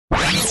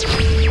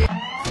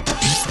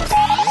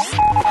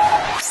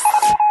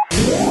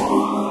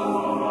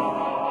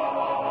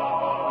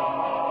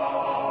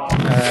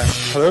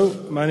Hello,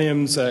 my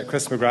name's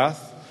Chris McGrath.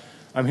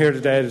 I'm here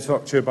today to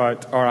talk to you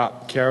about our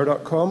app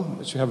Chero.com,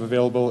 which we have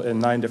available in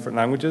 9 different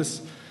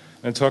languages,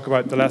 and talk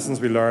about the lessons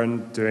we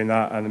learned doing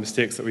that and the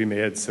mistakes that we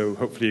made, so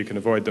hopefully you can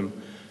avoid them.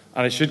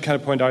 And I should kind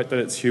of point out that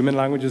it's human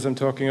languages I'm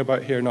talking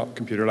about here, not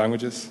computer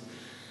languages.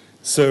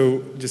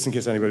 So, just in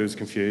case anybody was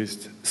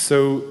confused.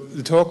 So,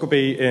 the talk will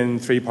be in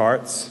 3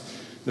 parts.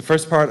 The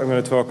first part, I'm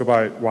going to talk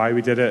about why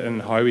we did it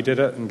and how we did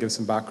it and give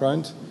some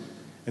background.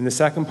 In the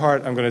second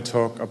part, I'm going to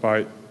talk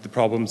about the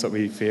problems that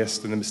we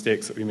faced and the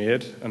mistakes that we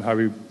made and how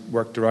we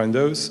worked around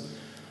those.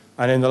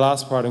 And in the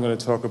last part, I'm going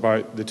to talk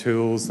about the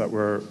tools that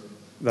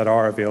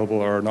are available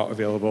or are not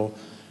available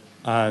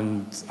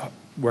and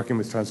working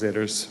with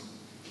translators.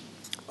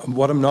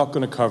 What I'm not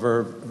going to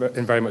cover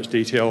in very much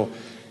detail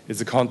is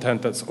the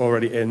content that's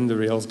already in the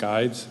Rails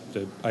guide,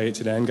 the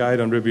I8N guide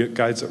on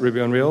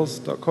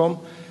guides.rubyonrails.com.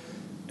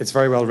 It's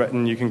very well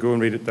written. You can go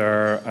and read it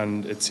there,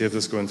 and it saves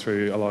us going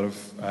through a lot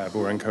of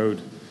boring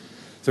code.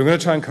 So I'm going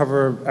to try and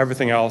cover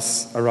everything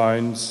else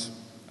around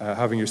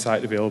having your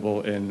site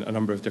available in a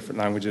number of different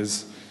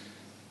languages.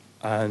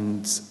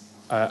 And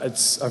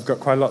I've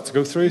got quite a lot to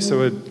go through,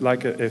 so I'd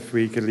like it if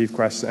we could leave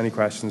any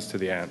questions to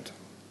the end.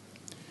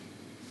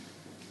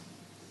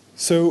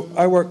 So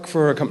I work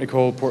for a company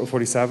called Portal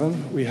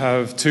 47. We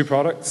have 2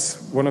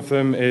 products. One of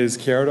them is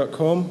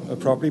Chero.com, a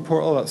property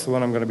portal. That's the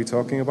one I'm going to be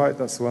talking about.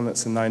 That's the one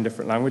that's in 9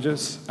 different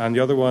languages. And the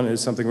other one is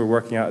something we're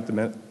working at the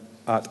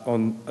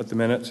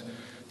minute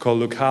called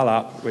Local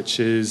App, which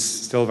is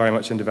still very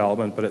much in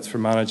development, but it's for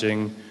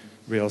managing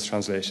Rails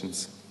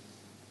translations.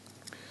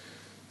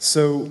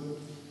 So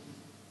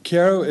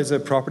Chero is a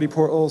property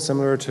portal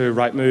similar to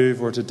Rightmove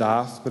or to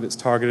Daft, but it's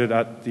targeted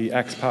at the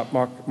expat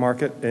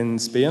market in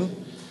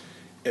Spain.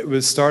 It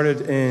was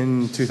started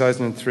in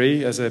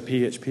 2003 as a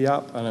PHP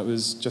app, and it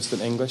was just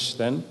in English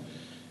then.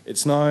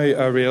 It's now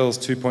a Rails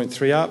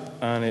 2.3 app,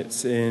 and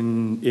it's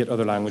in 8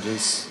 other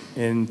languages.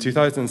 In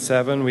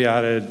 2007, we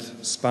added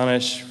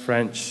Spanish,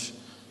 French,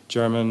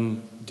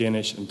 German,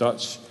 Danish, and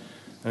Dutch.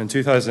 And in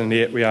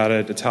 2008, we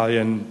added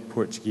Italian,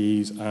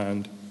 Portuguese,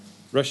 and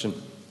Russian.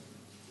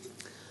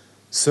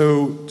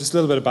 So just a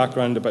little bit of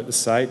background about the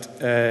site.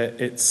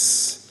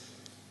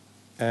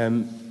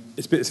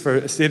 It's for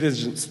estate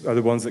agents are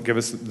the ones that give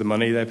us the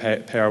money. They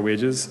pay our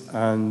wages,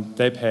 and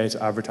they pay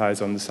to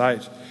advertise on the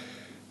site.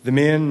 The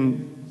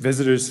main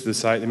visitors to the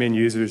site, the main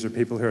users, are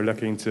people who are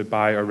looking to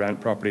buy or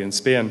rent property in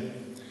Spain.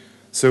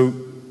 So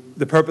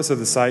the purpose of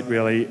the site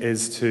really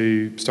is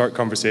to start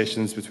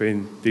conversations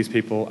between these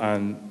people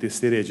and the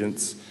estate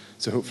agents,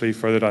 so hopefully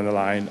further down the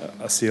line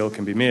a sale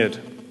can be made.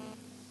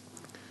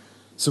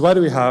 So why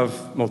do we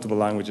have multiple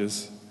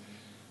languages?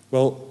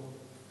 Well,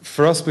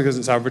 for us, because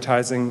it's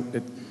advertising,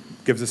 it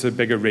gives us a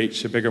bigger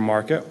reach, a bigger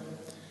market.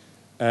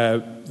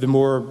 The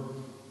more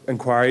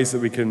inquiries that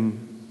we can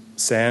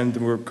send, the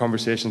more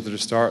conversations that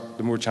start,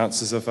 the more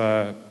chances of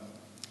a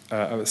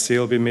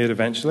sale being made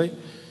eventually.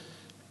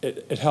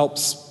 It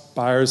helps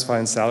buyers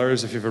find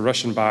sellers. If you have a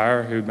Russian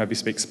buyer who maybe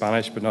speaks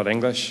Spanish but not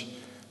English,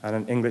 and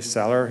an English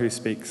seller who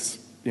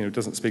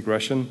doesn't speak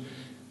Russian,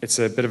 it's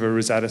a bit of a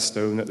Rosetta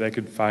Stone that they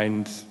could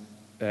find.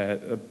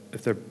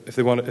 If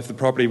the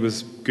property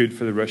was good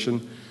for the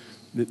Russian,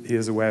 he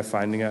has a way of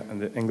finding it, and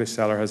the English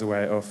seller has a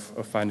way of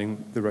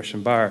finding the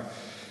Russian buyer.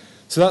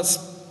 So that's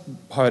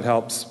how it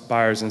helps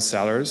buyers and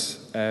sellers.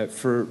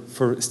 For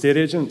estate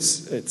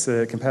agents, it's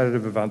a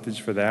competitive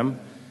advantage for them.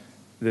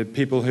 The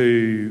people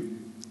who,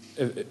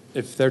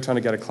 if they're trying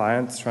to get a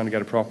client, trying to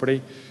get a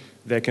property,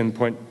 they can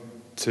point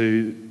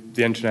to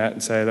the internet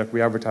and say, look,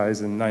 we advertise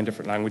in 9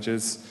 different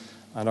languages,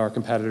 and our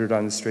competitor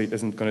down the street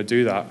isn't going to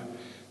do that.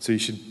 So you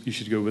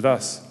should go with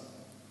us.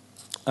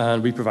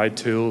 And we provide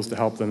tools to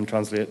help them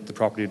translate the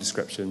property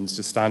descriptions,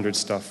 just standard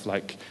stuff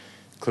like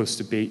close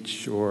to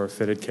beach or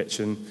fitted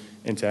kitchen,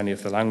 into any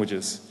of the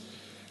languages.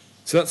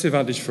 So that's the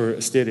advantage for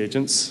estate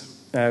agents.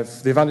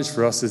 The advantage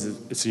for us is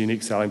it's a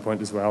unique selling point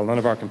as well. None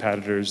of our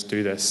competitors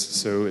do this,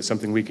 so it's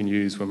something we can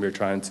use when we're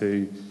trying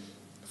to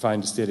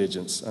find estate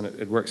agents, and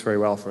it works very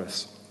well for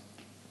us.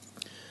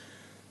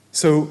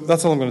 So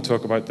that's all I'm going to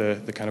talk about,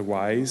 the kind of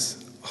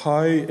whys.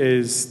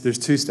 There's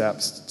 2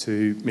 steps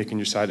to making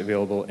your site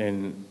available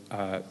in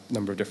a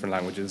number of different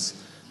languages.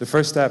 The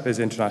first step is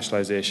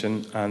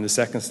internationalization, and the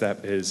second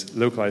step is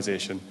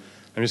localization.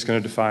 I'm just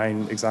going to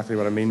define exactly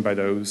what I mean by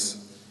those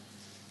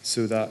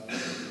so that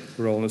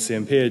we're all on the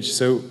same page.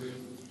 So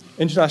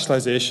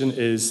internationalization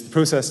is the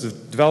process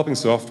of developing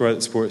software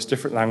that supports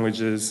different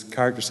languages,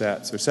 character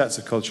sets, or sets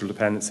of cultural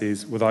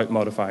dependencies without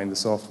modifying the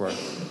software.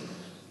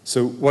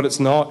 So what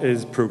it's not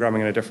is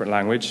programming in a different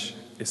language.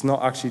 It's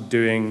not actually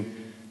doing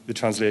the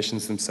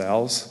translations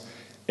themselves.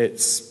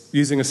 It's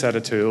using a set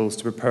of tools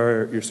to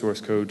prepare your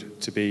source code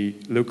to be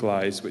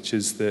localized, which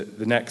is the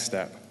next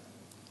step.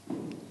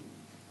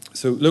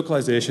 So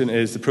localization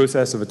is the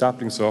process of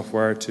adapting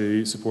software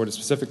to support a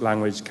specific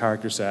language,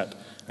 character set,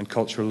 and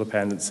cultural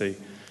dependency.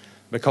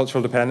 By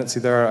cultural dependency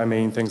there, I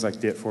mean things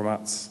like date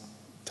formats,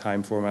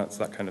 time formats,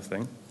 that kind of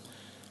thing.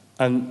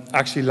 And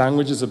actually,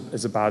 language is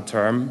a bad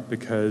term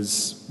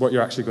because what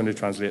you're actually going to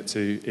translate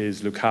to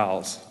is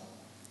locales.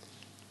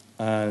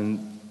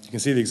 And you can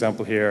see the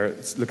example here.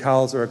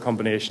 Locales are a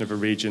combination of a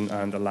region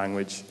and a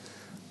language.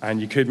 And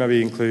you could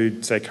maybe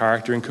include, say,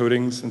 character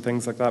encodings and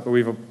things like that, but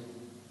we've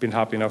been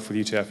happy enough with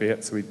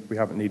UTF-8, so we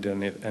haven't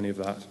needed any of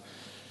that.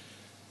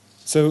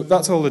 So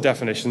that's all the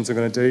definitions I'm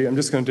going to do. I'm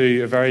just going to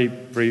do a very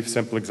brief,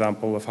 simple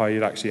example of how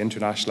you'd actually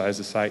internationalize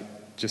a site,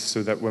 just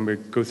so that when we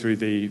go through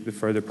the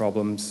further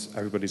problems,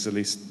 everybody's at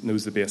least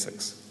knows the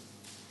basics.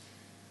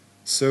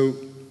 So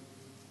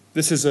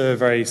this is a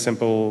very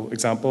simple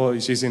example.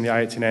 It's using the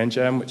I18N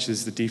gem, which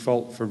is the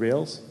default for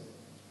Rails.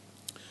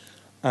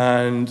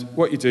 And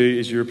what you do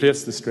is you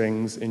replace the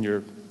strings in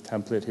your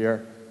template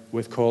here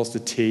with calls to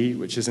T,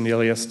 which is an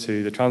alias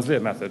to the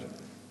translate method.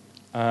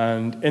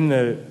 And in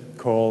the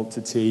call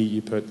to T,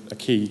 you put a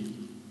key.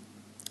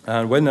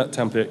 And when that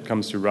template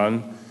comes to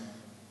run,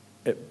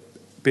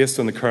 based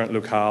on the current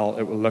locale,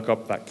 it will look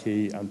up that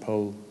key and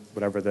pull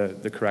whatever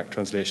the correct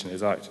translation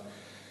is out.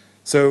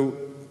 So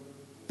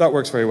that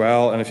works very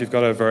well. And if you've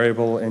got a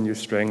variable in your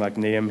string, like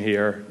name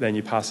here, then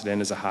you pass it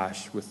in as a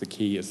hash with the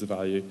key as the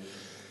value.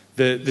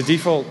 The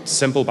default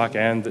simple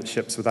backend that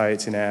ships with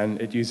I18N,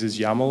 it uses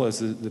YAML as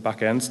the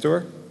backend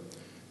store.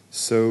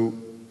 So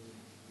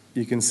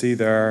you can see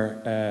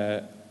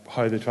there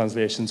how the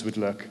translations would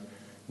look.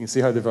 You can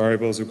see how the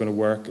variables are going to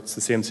work. It's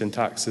the same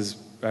syntax as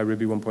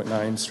Ruby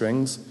 1.9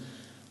 strings.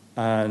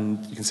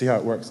 And you can see how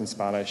it works in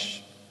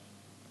Spanish.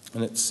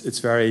 And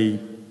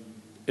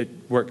it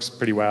works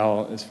pretty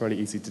well. It's fairly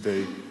easy to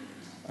do.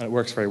 And it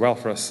works very well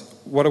for us.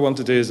 What I want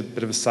to do is a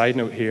bit of a side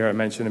note here. I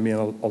mentioned a main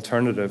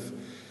alternative,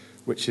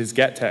 which is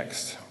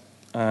getText.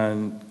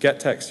 And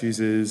getText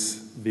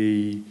uses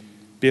the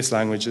base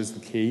language as the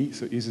key,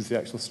 so it uses the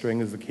actual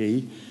string as the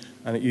key,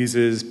 and it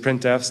uses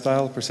printf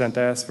style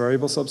 %s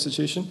variable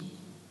substitution.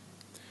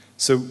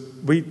 So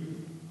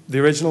the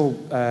original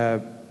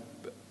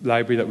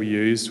library that we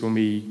used when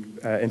we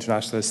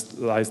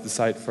internationalized the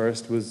site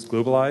first was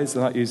globalized,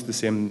 and that used the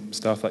same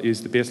stuff. That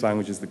used the base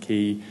language as the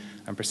key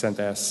and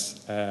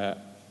 %s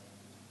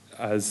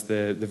as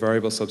the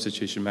variable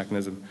substitution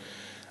mechanism.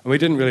 And we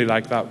didn't really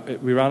like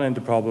that. We ran into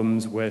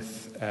problems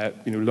with,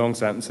 long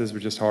sentences were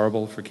just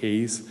horrible for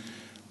keys.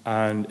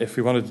 And if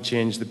we wanted to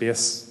change the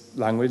base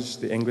language,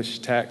 the English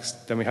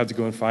text, then we had to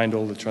go and find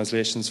all the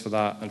translations for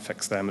that and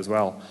fix them as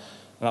well.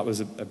 And that was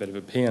a bit of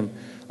a pain.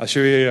 I'll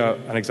show you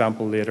an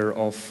example later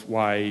of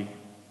why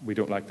we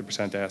don't like the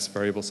 %s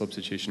variable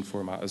substitution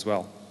format as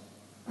well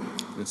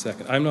in a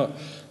second. I'm not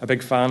a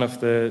big fan of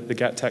the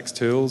getText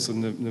tools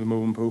and the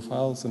moment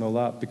profiles and all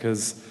that,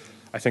 because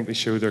I think they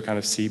show their kind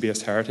of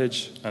C-based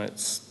heritage, and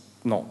it's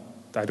not,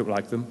 I don't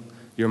like them.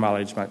 Your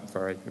mileage might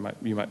vary.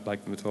 You might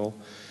like them at all.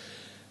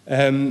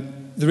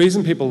 The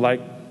reason people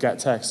like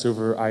getText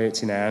over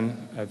I18N,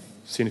 I've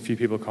seen a few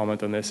people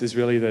comment on this, is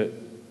really that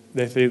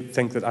they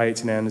think that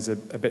I18N is a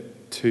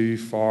bit too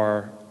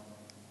far,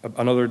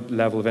 another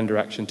level of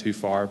indirection too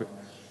far.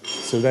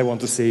 So they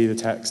want to see the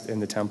text in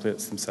the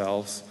templates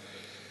themselves.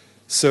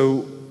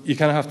 So you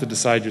kind of have to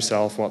decide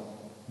yourself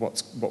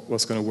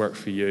what's going to work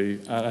for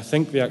you. And I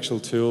think the actual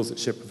tools that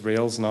ship with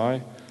Rails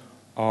now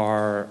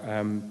are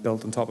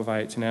built on top of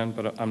I18N,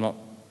 but I'm not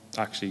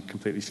actually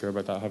completely sure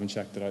about that. I haven't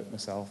checked it out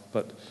myself,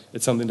 but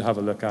it's something to have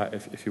a look at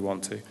if you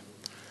want to.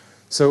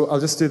 So I'll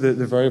just do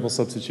the variable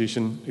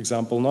substitution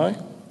example now.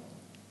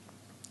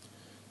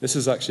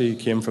 This actually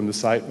came from the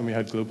site when we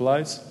had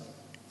globalize.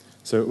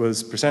 So it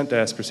was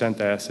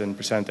 %s, and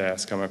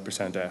 %s, comma,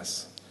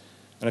 %s.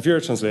 And if you're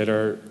a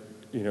translator,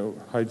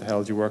 how the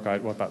hell do you work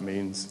out what that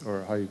means,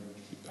 or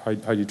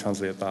how you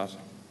translate that?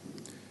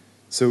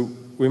 So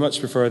we much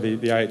prefer the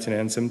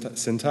I18N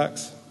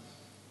syntax.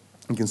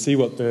 You can see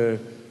what the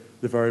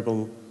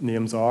variable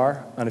names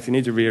are, and if you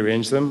need to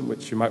rearrange them,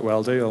 which you might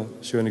well do, I'll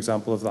show an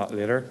example of that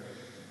later,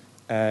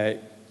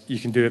 you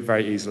can do it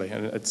very easily.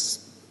 And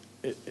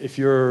if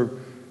you're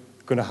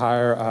going to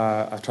hire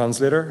a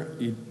translator,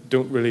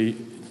 you're going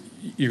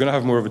to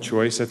have more of a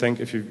choice, I think,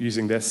 if you're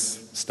using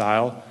this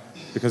style,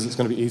 because it's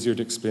going to be easier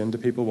to explain to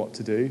people what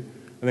to do.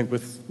 I think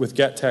with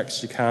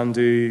getText, you can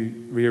do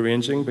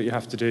rearranging, but you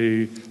have to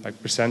do like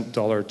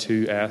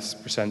 $2s,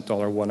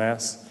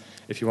 $1s,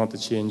 if you want to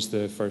change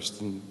the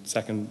first and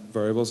second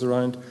variables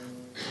around.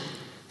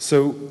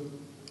 So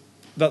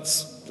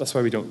that's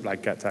why we don't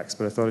like getText,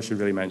 but I thought I should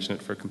really mention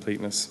it for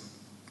completeness.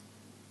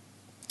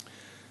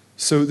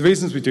 So the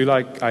reasons we do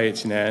like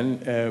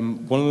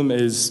I18N, one of them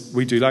is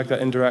we do like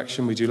that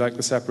indirection, we do like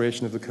the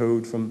separation of the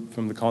code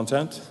from the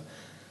content,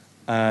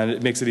 and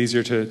it makes it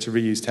easier to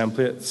reuse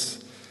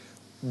templates.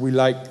 We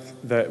like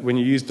that when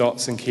you use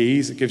dots and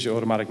keys, it gives you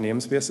automatic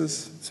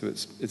namespaces. So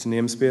it's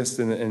namespaced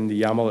in the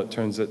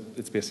YAML,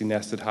 it's basically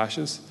nested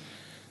hashes.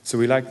 So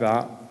we like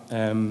that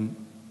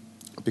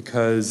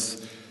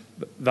because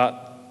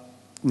that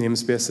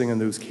namespacing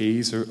and those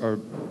keys are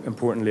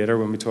important later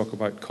when we talk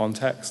about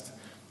context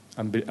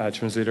and a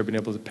translator being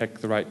able to pick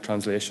the right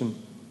translation.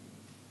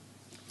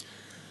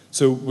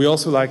 So we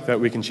also like that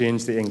we can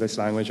change the English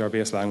language, our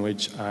base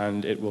language,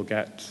 and it will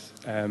get,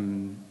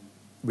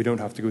 we don't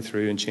have to go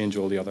through and change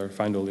all the other,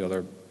 find all the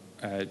other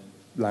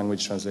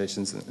language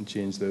translations and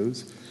change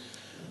those.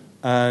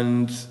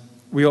 And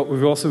we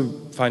also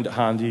find it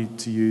handy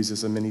to use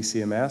as a mini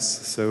CMS.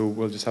 So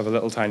we'll just have a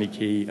little tiny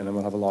key and then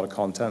we'll have a lot of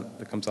content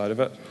that comes out of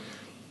it.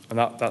 And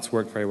that's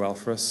worked very well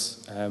for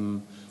us.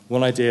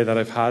 One idea that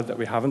I've had that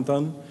we haven't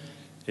done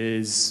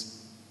is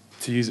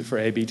to use it for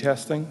A/B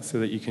testing, so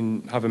that you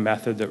can have a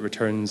method that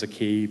returns a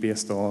key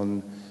based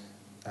on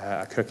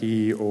a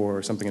cookie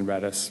or something in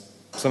Redis,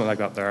 something like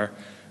that there,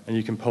 and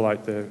you can pull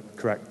out the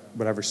correct,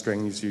 whatever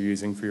strings you're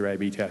using for your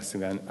A/B testing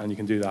then, and you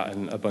can do that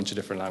in a bunch of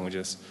different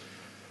languages.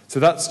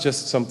 So that's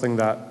just something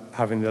that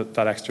having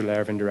that extra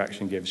layer of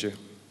indirection gives you.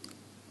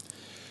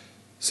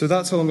 So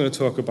that's all I'm going to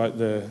talk about,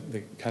 the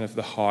kind of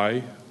the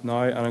how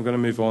now, and I'm going to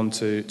move on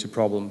to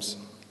problems.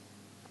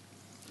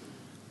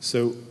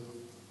 So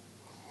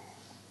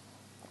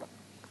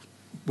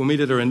when we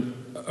did our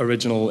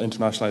original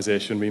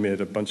internationalization, we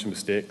made a bunch of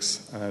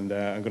mistakes, and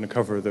I'm going to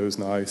cover those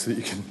now so that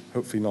you can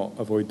hopefully not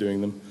avoid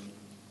doing them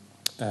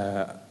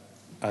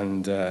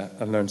and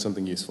learn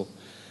something useful.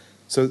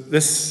 So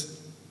this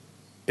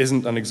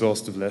isn't an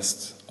exhaustive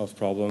list of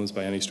problems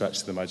by any stretch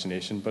of the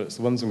imagination, but it's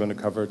the ones I'm going to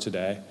cover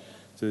today.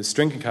 So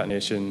string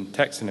concatenation,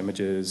 text and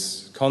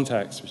images,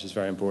 context, which is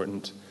very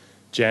important,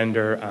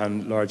 gender,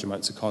 and large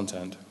amounts of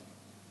content.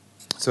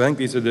 So I think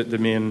these are the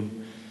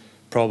main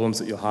problems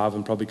that you'll have,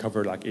 and probably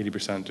cover like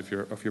 80%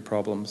 of your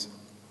problems.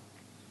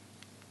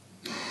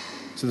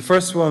 So the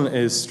first one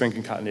is string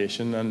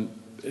concatenation, and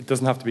it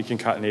doesn't have to be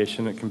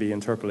concatenation, it can be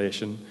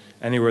interpolation,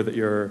 anywhere that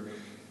you're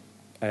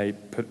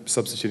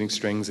substituting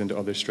strings into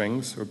other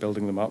strings or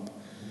building them up.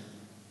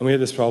 And we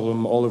had this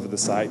problem all over the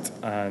site,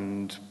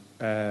 and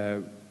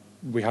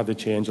we had to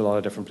change a lot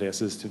of different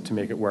places to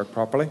make it work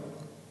properly.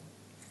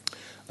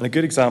 And a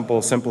good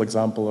example, simple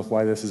example of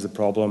why this is a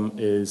problem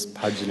is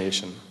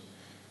pagination.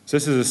 So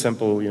this is a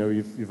simple,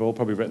 you've all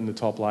probably written the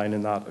top line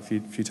in that a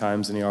few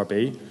times in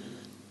ERB.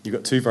 You've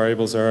got two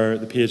variables there,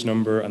 the page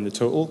number and the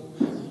total.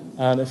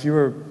 And if you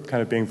were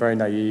kind of being very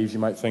naive, you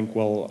might think,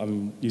 well,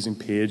 I'm using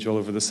page all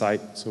over the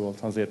site, so I'll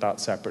translate that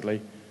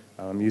separately.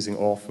 I'm using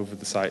off over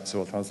the site, so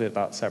I'll translate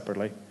that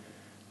separately.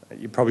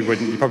 You probably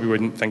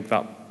wouldn't think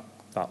that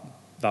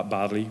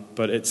badly,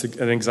 but it's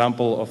an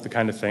example of the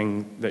kind of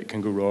thing that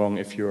can go wrong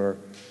if you're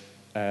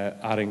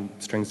adding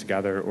strings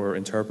together or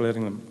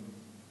interpolating them.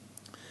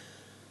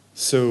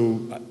 So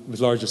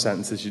with larger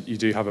sentences, you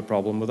do have a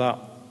problem with that.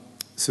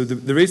 So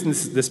the reason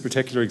this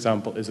particular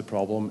example is a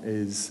problem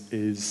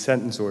is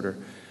sentence order.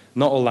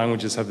 Not all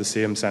languages have the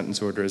same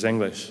sentence order as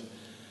English.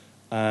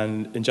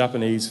 And in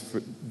Japanese,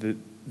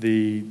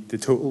 the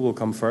total will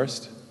come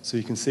first. So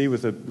you can see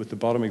with the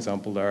bottom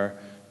example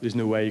there's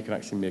no way you can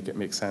actually make it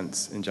make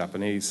sense in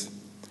Japanese.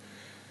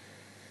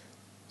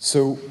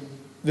 So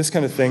this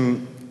kind of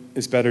thing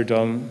is better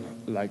done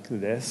like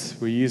this,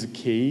 where you use a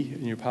key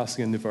and you're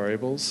passing in the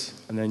variables,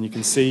 and then you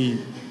can see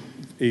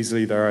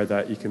easily there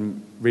that you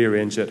can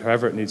rearrange it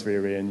however it needs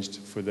rearranged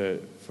for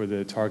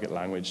the target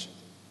language.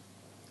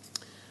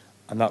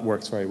 And that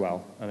works very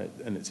well,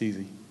 and it's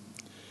easy.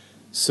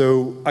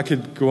 So I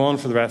could go on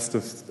for the rest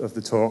of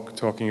the talk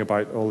talking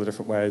about all the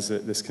different ways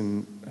that this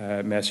can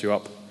mess you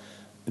up.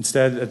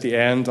 Instead, at the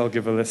end, I'll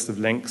give a list of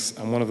links,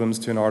 and one of them is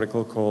to an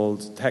article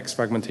called Text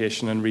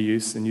Fragmentation and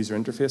Reuse in User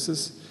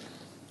Interfaces.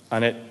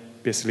 And it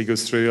basically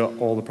goes through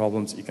all the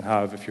problems that you can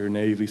have if you're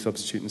naively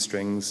substituting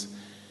strings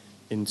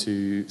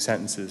into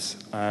sentences.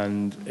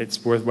 And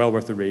it's well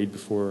worth a read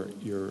before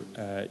you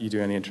do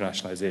any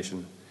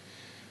internationalization.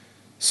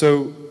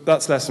 So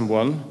that's lesson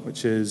one,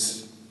 which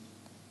is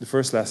the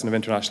first lesson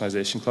of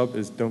Internationalization Club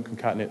is don't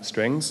concatenate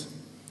strings.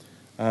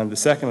 And the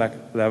second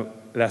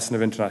lesson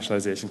of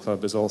Internationalization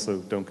Club is also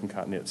don't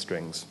concatenate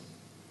strings.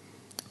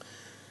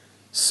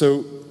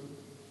 So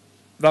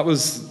that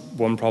was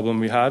one problem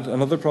we had.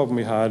 Another problem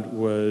we had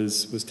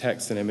was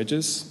text and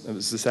images. It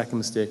was the second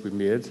mistake we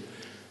made.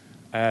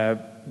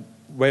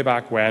 Way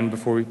back when,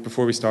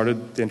 before we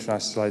started the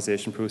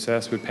internationalization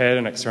process, we paid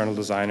an external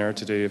designer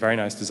to do a very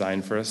nice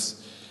design for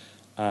us.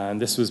 And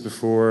this was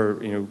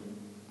before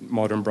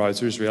modern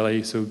browsers,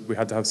 really, so we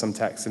had to have some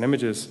text and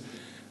images.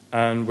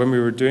 And when we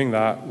were doing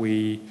that,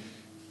 when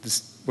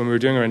we were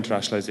doing our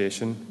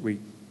internationalization, we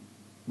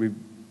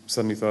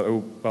suddenly thought,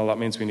 oh, well, that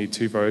means we need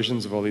two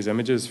versions of all these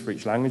images for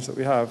each language that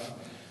we have.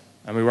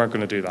 And we weren't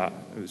going to do that.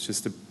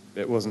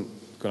 It wasn't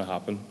going to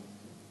happen.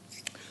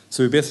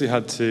 So we basically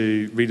had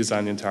to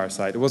redesign the entire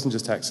site. It wasn't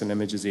just text and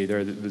images either.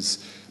 It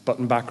was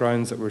button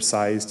backgrounds that were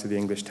sized to the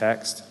English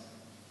text.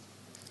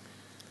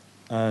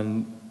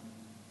 And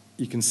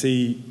you can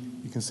see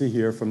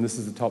here from this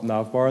is the top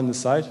nav bar on the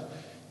site.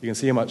 You can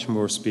see how much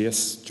more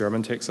space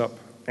German takes up.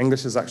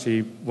 English is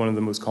actually one of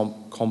the most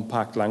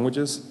compact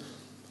languages.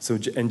 So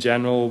in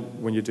general,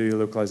 when you do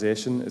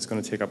localization, it's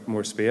going to take up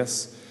more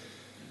space.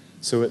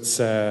 So it's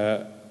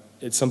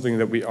something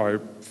that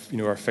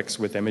our fixed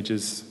width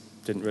images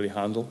didn't really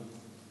handle.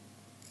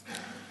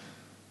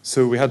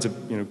 So we had to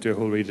do a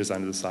whole redesign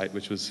of the site,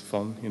 which was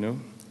fun,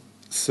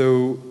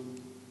 So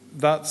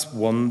that's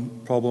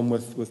one problem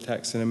with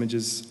text and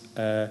images.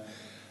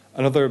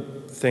 Another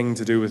thing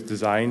to do with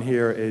design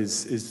here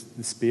is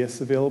the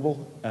space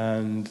available,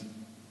 and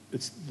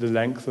it's the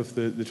length of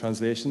the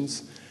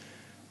translations.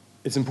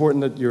 It's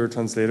important that your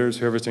translators,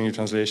 whoever's doing your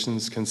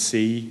translations, can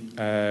see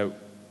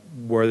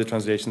where the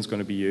translation is going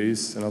to be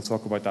used, and I'll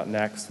talk about that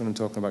next when I'm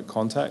talking about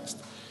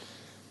context.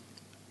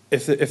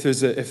 If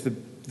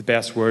the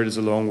best word is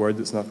a long word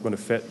that's not going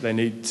to fit, they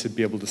need to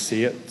be able to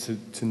see it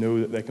to know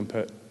that they can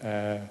put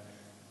an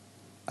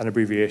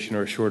abbreviation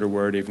or a shorter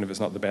word, even if it's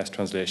not the best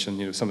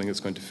translation, something that's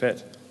going to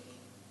fit.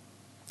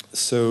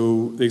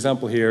 So the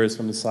example here is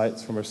from the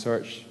sites from our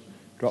search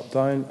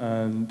drop-down,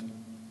 and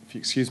if you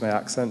excuse my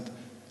accent,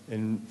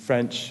 in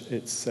French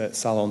it's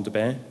salon de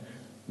bain,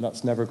 and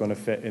that's never going to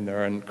fit in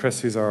there. And Chris,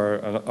 who's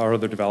our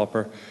other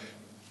developer,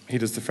 he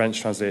does the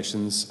French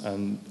translations,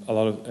 and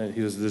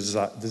he does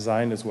the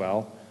design as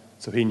well,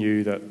 so he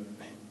knew that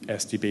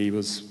SDB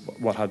was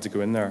what had to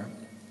go in there.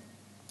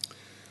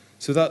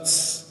 So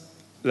that's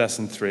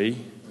lesson 3.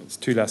 It's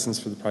 2 lessons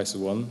for the price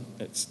of 1.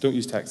 It's don't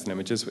use text and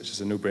images, which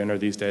is a no-brainer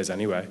these days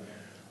anyway,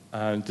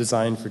 and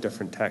design for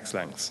different text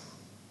lengths.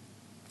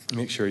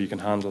 Make sure you can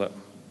handle it.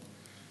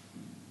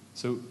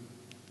 So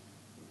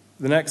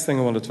the next thing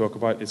I want to talk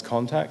about is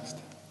context.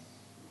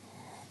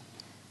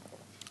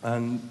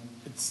 And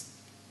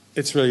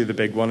it's really the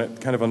big one.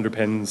 It kind of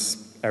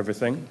underpins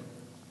everything.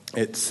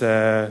 It's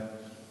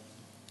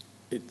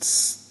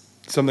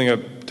something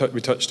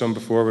we touched on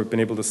before. We've been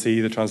able to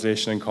see the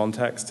translation in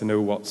context to know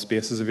what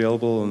space is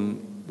available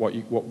and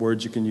what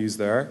words you can use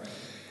there.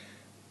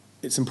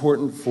 It's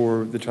important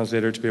for the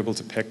translator to be able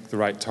to pick the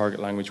right target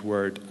language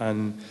word,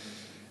 and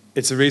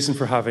it's a reason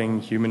for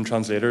having human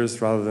translators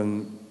rather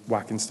than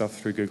whacking stuff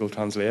through Google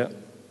Translate.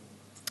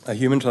 A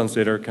human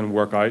translator can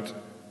work out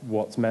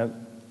what's meant,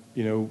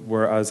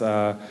 whereas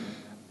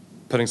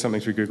putting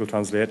something through Google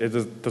Translate,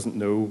 it doesn't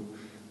know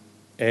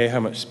A, how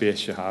much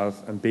space you have,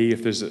 and B,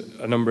 if there's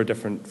a number of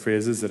different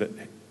phrases that it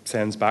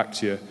sends back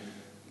to you,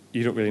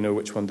 you don't really know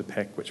which one to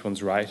pick, which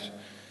one's right.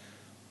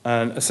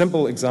 And a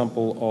simple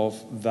example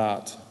of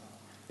that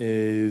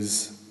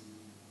is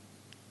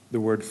the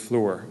word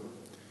floor.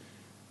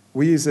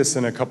 We use this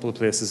in a couple of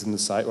places in the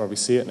site, or we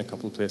see it in a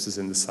couple of places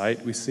in the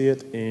site. We see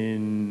it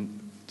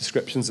in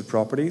descriptions of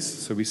properties,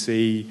 so we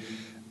see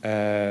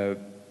a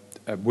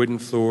wooden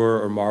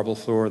floor or marble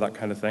floor, that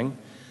kind of thing.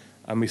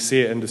 And we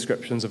see it in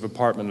descriptions of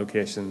apartment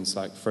locations,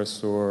 like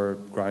first floor,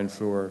 ground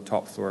floor,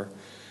 top floor.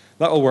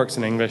 That all works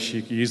in English.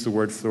 You can use the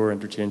word floor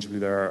interchangeably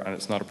there, and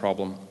it's not a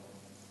problem.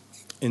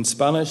 In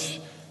Spanish,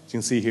 you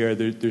can see here,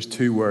 there's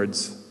 2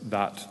 words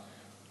that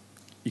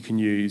you can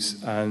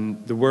use.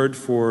 And the word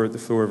for the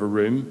floor of a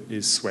room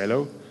is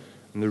suelo,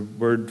 and the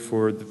word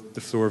for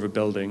the floor of a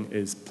building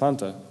is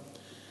planta.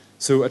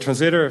 So a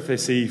translator, if they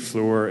see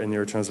floor in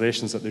their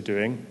translations that they're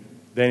doing,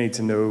 they need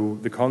to know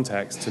the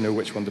context to know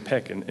which one to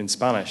pick in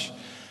Spanish.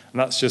 And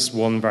that's just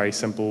one very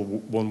simple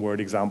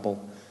one-word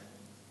example.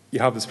 You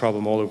have this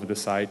problem all over the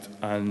site,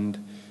 and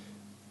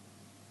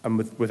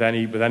with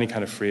any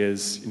kind of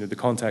phrase, the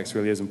context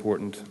really is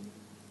important.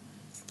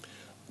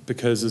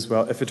 Because as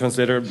well, if a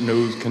translator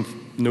can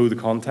know the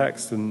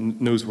context and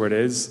knows where it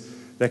is,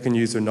 they can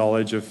use their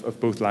knowledge of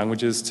both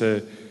languages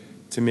to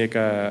make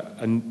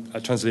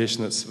a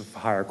translation that's of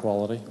higher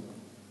quality.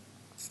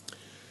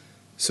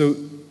 So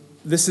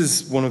this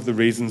is one of the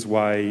reasons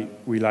why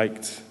we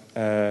liked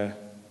the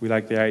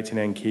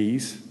i18n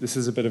keys. This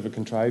is a bit of a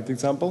contrived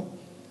example,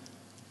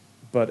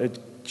 but it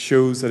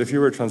shows that if you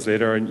were a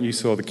translator and you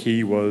saw the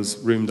key was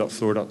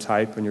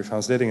room.floor.type and you're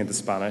translating into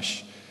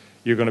Spanish,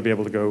 you're going to be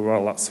able to go,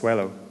 well, that's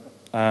suelo.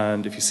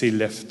 And if you see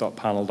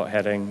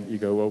lift.panel.heading, you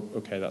go, well,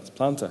 okay, that's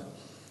planta.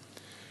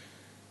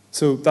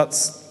 So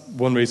that's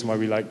one reason why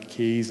we like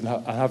keys, and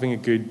having a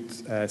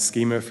good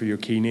schema for your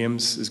key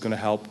names is going to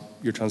help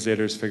your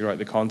translators figure out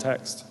the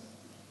context.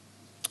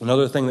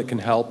 Another thing that can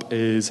help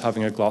is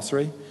having a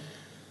glossary.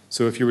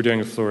 So if you were doing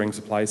a flooring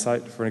supply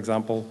site, for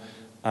example,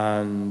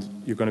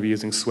 and you're going to be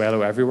using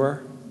suelo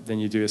everywhere, then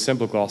you do a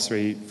simple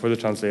glossary for the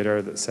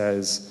translator that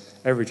says,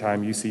 every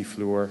time you see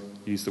floor,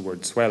 use the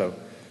word suelo.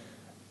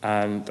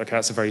 And okay,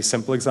 that's a very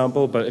simple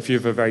example, but if you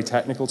have a very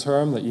technical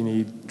term that you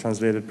need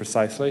translated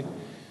precisely,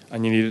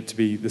 and you need it to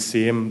be the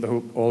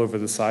same all over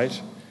the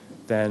site,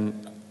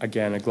 then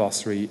again, a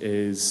glossary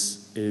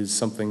is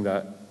something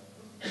that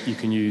you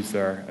can use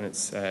there, and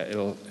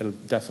it'll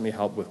definitely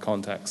help with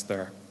context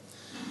there.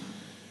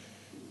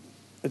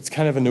 It's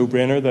kind of a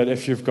no-brainer that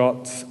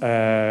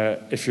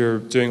if you're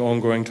doing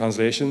ongoing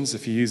translations,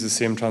 if you use the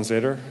same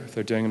translator, if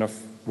they're doing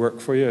enough work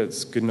for you,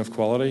 it's good enough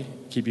quality,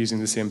 keep using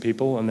the same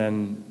people, and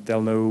then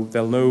they'll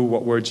know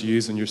what words you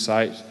use on your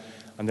site,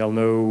 and they'll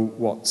know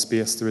what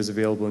space there is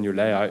available in your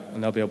layout,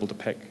 and they'll be able to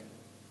pick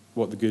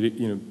what the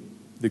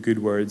good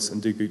words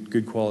and do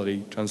good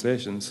quality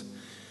translations.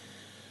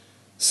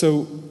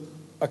 So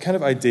a kind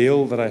of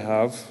ideal that I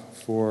have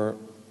for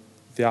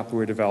the app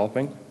we're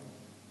developing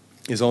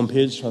is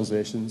on-page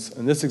translations.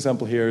 And this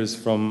example here is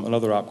from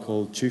another app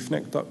called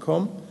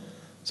tufnik.com.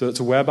 So it's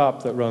a web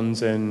app that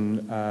runs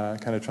in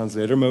kind of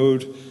translator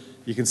mode.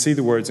 You can see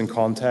the words in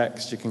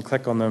context, you can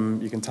click on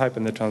them, you can type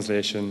in the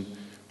translation,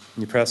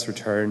 and you press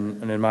return,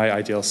 and in my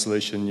ideal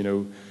solution, you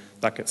know,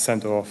 that gets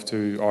sent off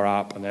to our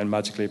app and then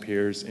magically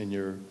appears in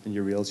your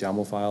Rails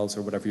YAML files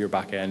or whatever your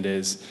back end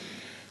is.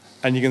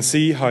 And you can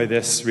see how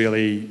this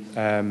really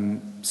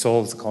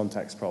solves the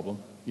context problem.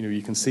 You know,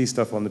 you can see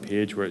stuff on the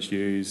page where it's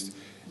used,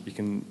 you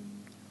can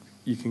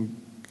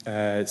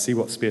see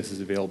what space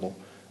is available.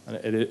 And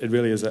it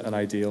really is an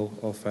ideal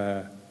of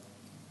the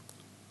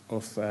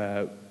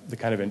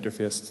kind of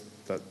interface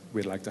that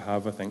we'd like to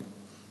have, I think.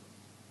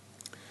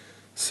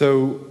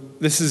 So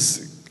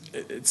it's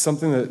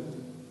something that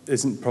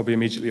isn't probably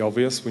immediately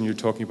obvious when you're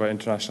talking about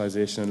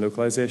internationalization and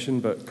localization,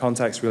 but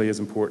context really is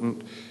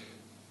important.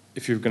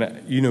 If you're going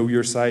to, you know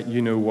your site,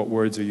 you know what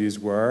words are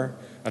used where.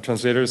 A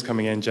translator is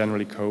coming in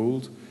generally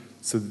cold,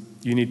 so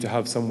you need to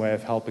have some way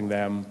of helping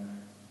them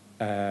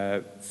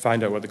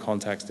find out what the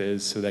context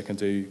is so they can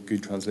do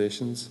good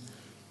translations.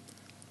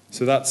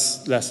 So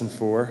that's lesson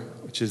 4,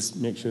 which is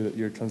make sure that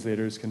your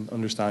translators can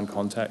understand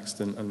context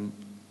and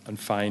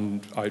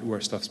find out where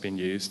stuff's being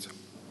used.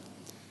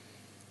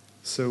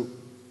 So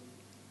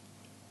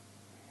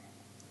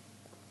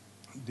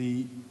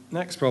the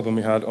next problem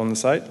we had on the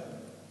site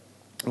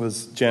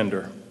was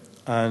gender.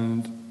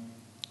 And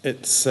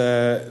it's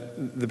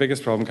the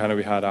biggest problem kind of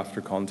we had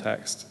after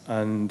context.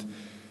 And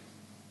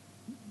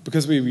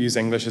because we use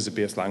English as a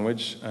base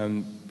language,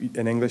 and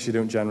in English you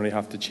don't generally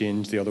have to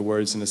change the other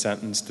words in a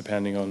sentence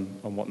depending on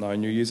what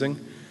noun you're using.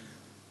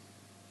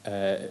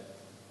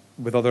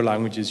 With other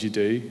languages you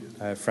do,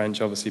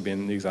 French obviously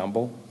being the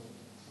example.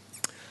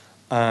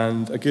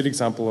 And a good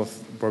example of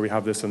where we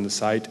have this on the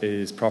site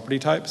is property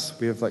types.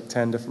 We have like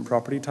 10 different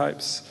property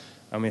types,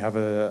 and we have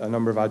a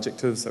number of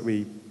adjectives that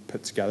we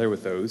put together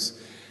with those.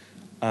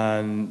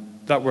 And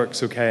that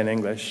works okay in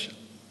English,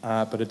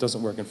 but it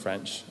doesn't work in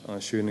French. I'll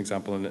show you an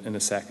example in a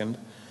second.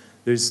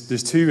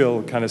 There's 2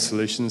 real kind of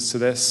solutions to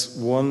this.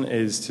 One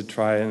is to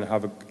try and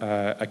have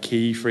a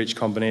key for each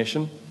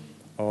combination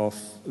of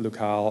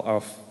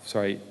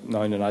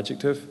noun and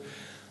adjective.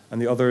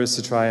 And the other is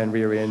to try and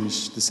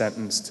rearrange the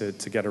sentence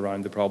to get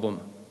around the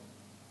problem.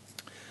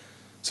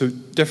 So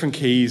different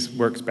keys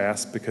works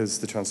best because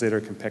the translator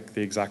can pick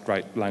the exact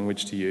right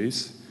language to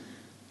use.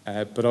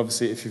 But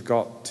obviously, if you've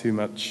got too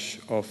many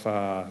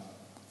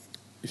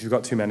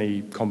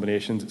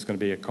combinations, it's going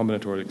to be a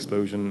combinatorial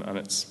explosion, and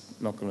it's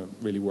not going to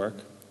really work.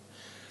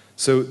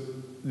 So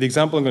the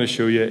example I'm going to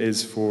show you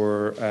is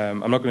for,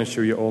 I'm not going to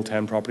show you all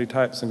 10 property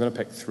types. I'm going to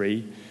pick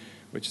 3,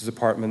 which is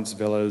apartments,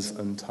 villas,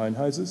 and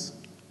townhouses.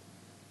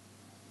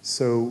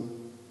 So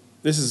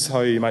this is how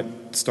you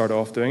might start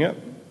off doing it.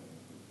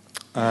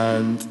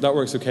 And that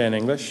works okay in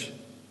English.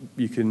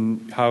 You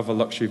can have a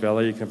luxury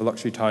villa, you can have a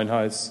luxury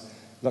townhouse,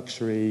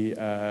 luxury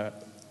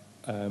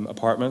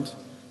apartment.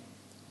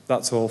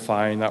 That's all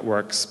fine, that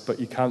works, but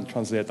you can't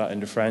translate that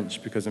into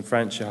French because in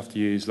French you have to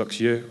use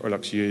luxueux or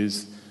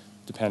luxueuse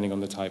depending on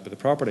the type of the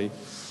property.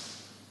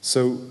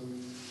 So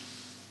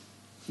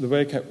the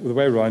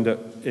way around it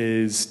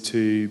is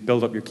to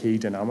build up your key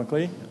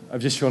dynamically.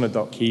 I've just shown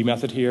a .key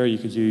method here. You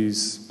could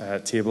use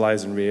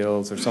Tableize in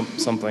Rails or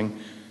something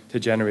to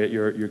generate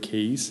your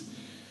keys.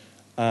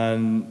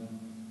 And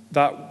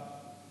that,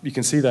 you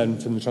can see then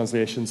from the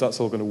translations, that's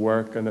all going to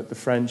work, and that the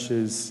French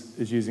is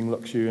using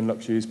luxueux and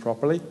luxueuse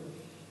properly.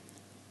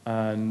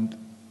 And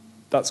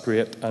that's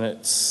great, and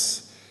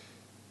it's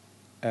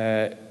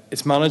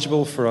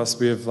manageable for us.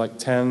 We have like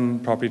 10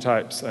 property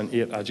types and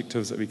 8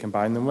 adjectives that we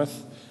combine them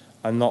with,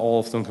 and not all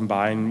of them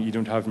combine. You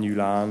don't have new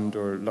land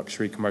or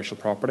luxury commercial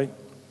property.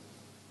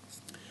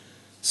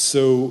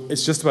 So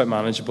it's just about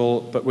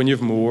manageable, but when you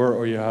have more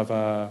or you have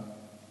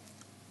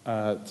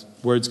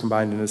words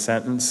combined in a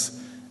sentence,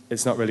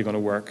 it's not really going to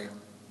work.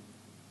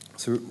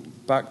 So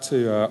back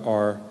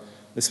to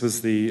this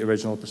was the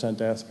original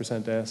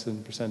 %s,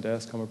 and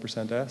 %s, comma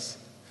 %s,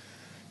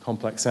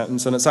 complex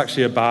sentence. And it's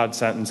actually a bad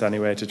sentence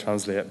anyway to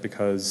translate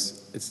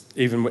because it's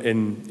even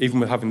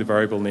with having the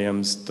variable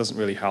names doesn't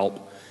really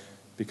help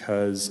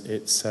because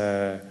it's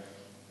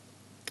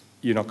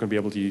you're not going to be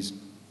able to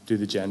do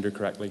the gender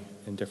correctly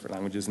in different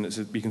languages. And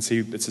you can see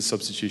it's a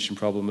substitution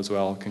problem as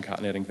well,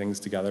 concatenating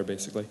things together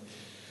basically.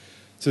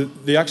 So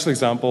the actual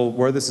example,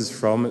 where this is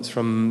from, it's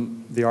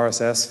from the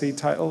RSS feed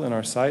title in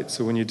our site.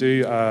 So when you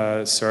do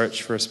a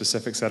search for a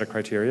specific set of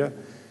criteria,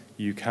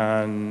 you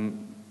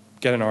can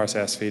get an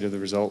RSS feed of the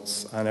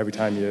results, and every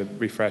time you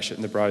refresh it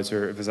in the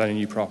browser, if there's any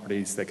new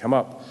properties, they come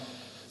up.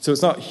 So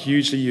it's not a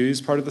hugely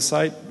used part of the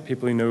site.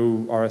 People who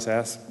know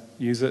RSS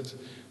use it,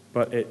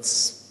 but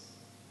it's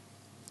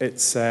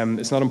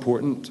not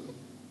important,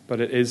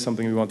 but it is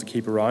something we want to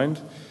keep around.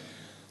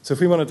 So if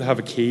we wanted to have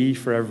a key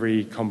for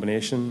every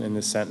combination in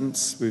this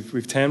sentence,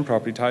 we've 10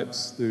 property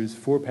types, there's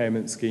 4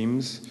 payment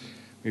schemes,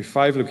 we have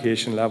 5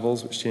 location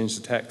levels, which change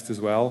the text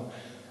as well,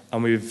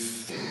 and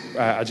we've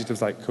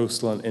adjectives like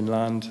coastal and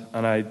inland,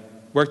 and I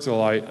worked it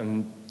all out,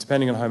 and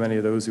depending on how many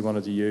of those we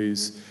wanted to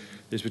use,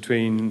 there's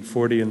between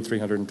 40 and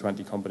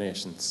 320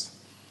 combinations.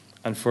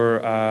 And for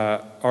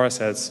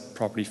RSS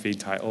property feed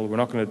title, we're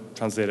not going to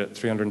translate it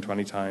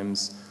 320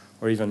 times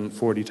or even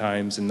 40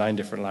 times in 9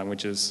 different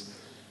languages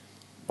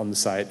on the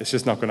site. It's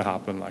just not going to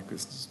happen. Like,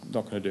 it's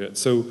not going to do it.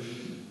 So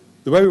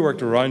the way we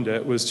worked around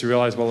it was to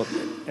realize, well,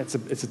 it's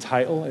a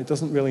title. It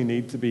doesn't really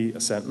need to be a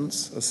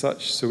sentence as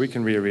such, so we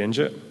can rearrange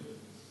it.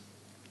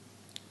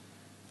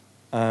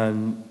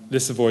 And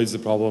this avoids the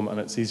problem, and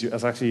it's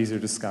actually easier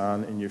to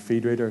scan in your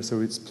feed reader.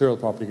 So it's plural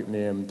property group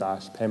name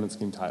dash payment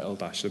scheme title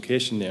dash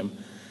location name.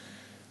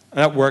 And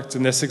that worked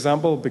in this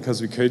example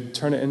because we could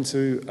turn it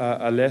into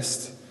a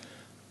list.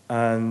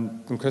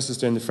 And when Chris was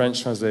doing the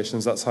French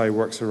translations, that's how he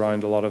works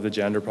around a lot of the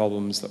gender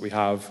problems that we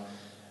have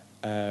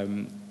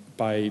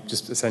by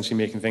just essentially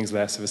making things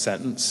less of a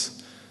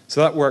sentence. So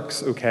that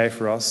works okay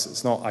for us.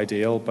 It's not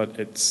ideal, but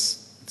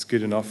it's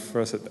good enough for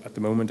us at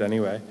the moment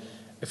anyway.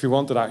 If we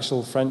wanted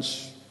actual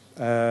French,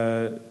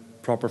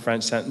 proper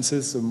French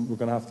sentences, we're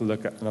going to have to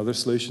look at another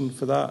solution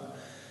for that.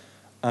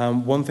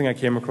 One thing I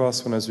came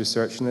across when I was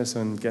researching this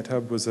on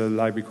GitHub was a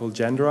library called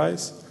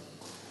Genderize.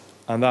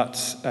 And that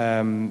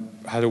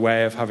had a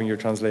way of having your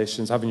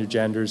translations, having your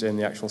genders in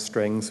the actual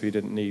string, so you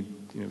didn't need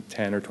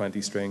 10 or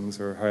 20 strings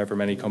or however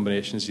many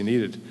combinations you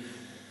needed.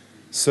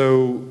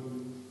 So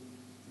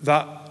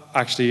that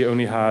actually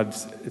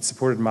it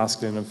supported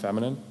masculine and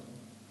feminine,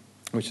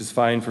 which is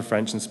fine for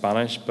French and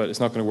Spanish, but it's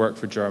not going to work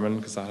for German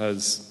because that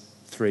has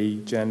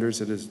 3 genders.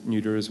 It is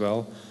neuter as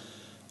well.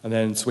 And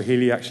then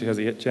Swahili actually has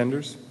 8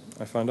 genders,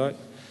 I found out.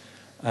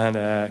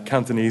 And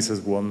Cantonese has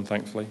 1,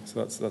 thankfully,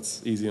 so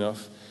that's easy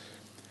enough.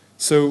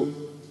 So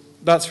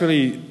that's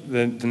really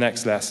the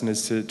next lesson,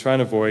 is to try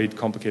and avoid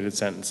complicated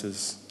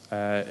sentences.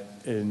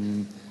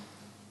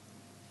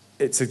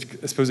 It's, I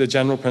suppose, a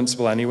general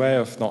principle anyway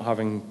of not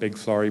having big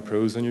flowery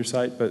prose on your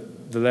site,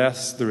 but the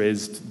less there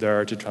is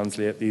there to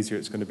translate, the easier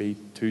it's going to be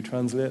to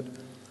translate.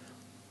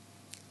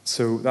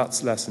 So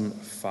that's lesson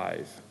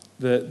 5.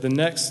 The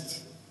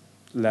next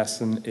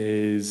lesson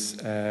is,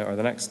 or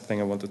the next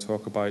thing I want to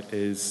talk about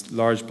is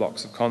large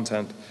blocks of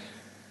content.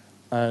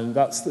 And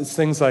it's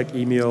things like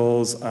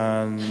emails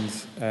and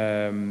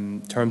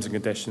terms and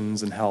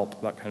conditions and help,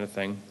 that kind of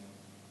thing.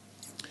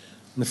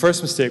 And the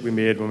first mistake we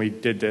made when we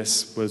did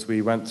this was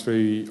we went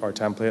through our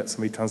templates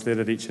and we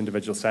translated each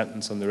individual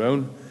sentence on their own.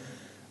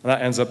 And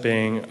that ends up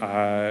being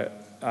a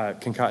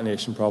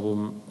concatenation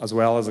problem as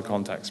well as a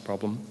context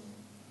problem.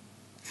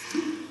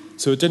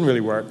 So it didn't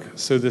really work.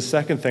 So the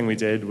second thing we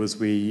did was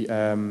the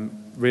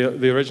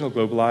original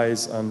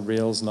Globalize and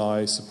Rails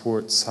now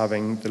supports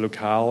having the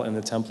locale in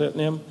the template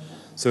name.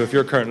 So if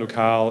your current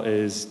locale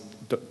is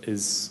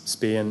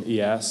Spain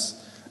ES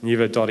and you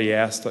have a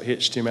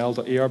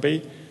 .es.html.erb,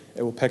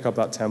 it will pick up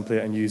that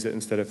template and use it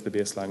instead of the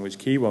base language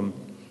key one.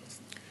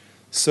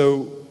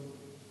 So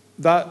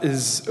that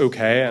is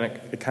okay, and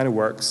it kind of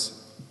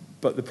works.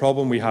 But the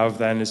problem we have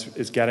then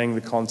is getting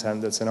the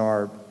content that's in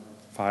our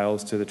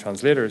files to the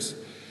translators.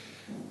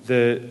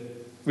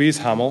 We use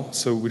HAML,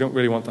 so we don't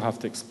really want to have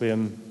to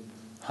explain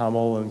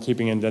HAML and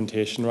keeping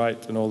indentation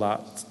right and all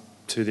that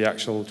to the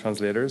actual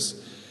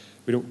translators.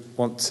 We don't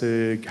want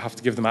to have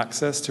to give them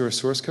access to our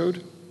source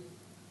code.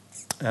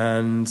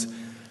 And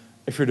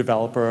if you're a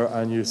developer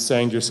and you're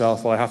saying to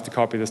yourself, well, I have to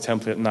copy this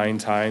template 9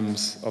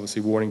 times,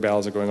 obviously warning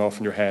bells are going off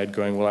in your head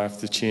going, well, I have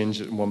to change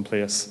it in one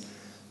place,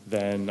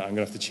 then I'm going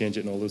to have to change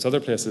it in all those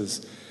other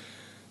places.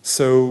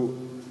 So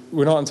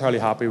we're not entirely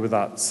happy with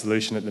that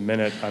solution at the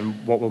minute,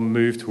 and what we'll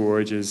move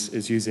towards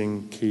is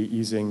using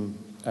keys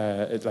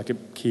like a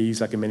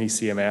mini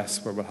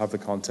CMS where we'll have the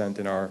content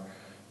in our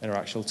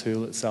actual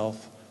tool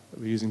itself that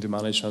we're using to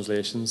manage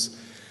translations.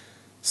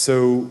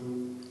 So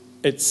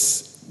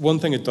one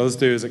thing it does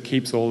do is it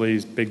keeps all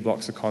these big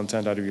blocks of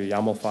content out of your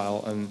YAML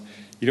file, and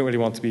you don't really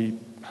want to be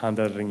hand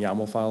editing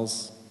YAML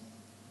files,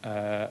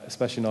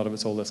 especially not if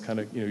it's all this kind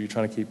of, you're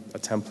trying to keep a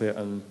template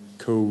and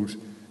code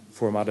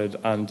formatted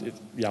and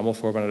YAML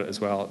formatted as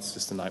well. It's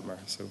just a nightmare,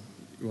 so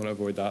you want to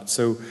avoid that.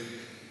 So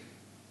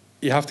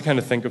you have to kind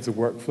of think of the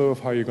workflow of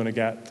how you're going to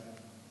get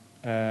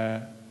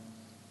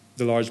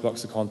the large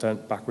blocks of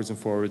content backwards and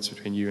forwards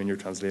between you and your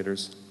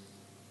translators.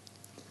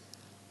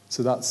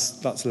 So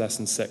that's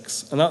lesson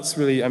 6, and that's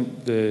really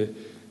the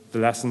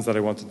lessons that I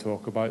want to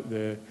talk about.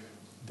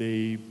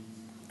 There's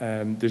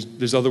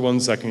other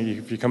ones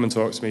if you come and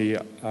talk to me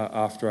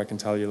after, I can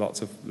tell you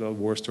lots of little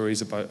war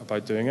stories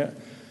about doing it.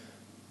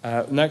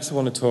 Next, I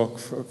want to talk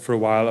for a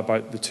while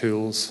about the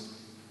tools.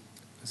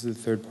 This is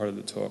the third part of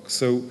the talk.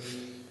 So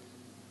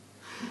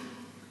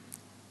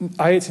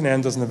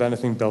I18N doesn't have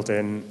anything built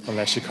in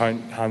unless you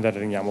count hand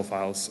editing YAML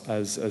files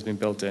as being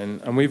built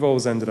in, and we've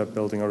always ended up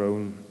building our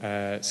own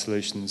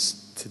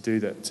solutions to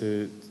do that,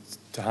 to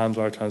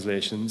handle our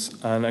translations.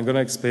 And I'm going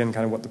to explain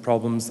kind of what the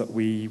problems that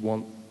we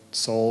want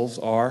solved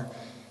are,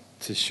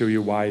 to show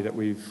you why that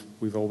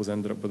we've always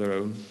ended up with our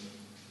own.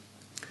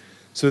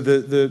 So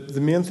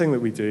the main thing that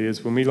we do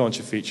is when we launch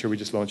a feature, we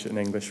just launch it in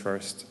English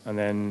first, and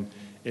then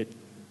and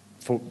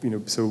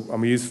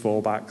we use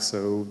fallback.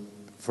 So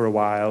for a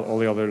while, all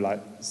the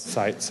other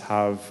sites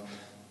have,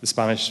 the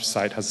Spanish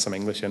site has some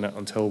English in it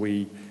until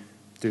we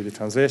do the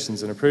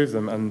translations and approve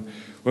them. And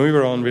when we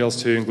were on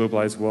Rails 2 and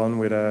Globalize 1,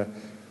 we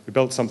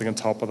built something on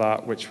top of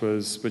that, which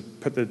was we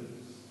put the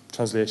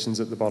translations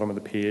at the bottom of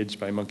the page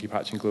by monkey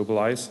patching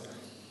Globalize.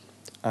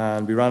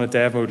 And we ran a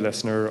dev mode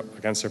listener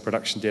against our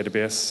production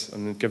database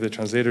and give the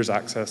translators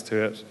access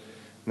to it.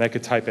 And they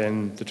could type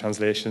in the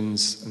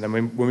translations. And then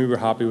when we were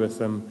happy with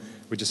them,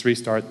 we'd just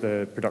restart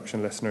the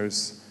production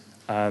listeners,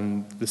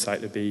 and the site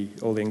would be,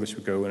 all the English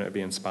would go, and it would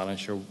be in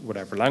Spanish or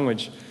whatever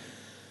language.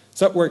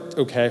 So that worked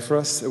okay for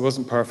us. It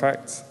wasn't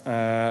perfect,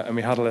 and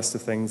we had a list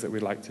of things that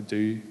we'd like to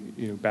do,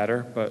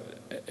 better, but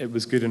it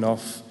was good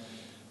enough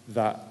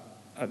that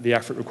the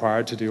effort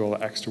required to do all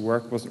the extra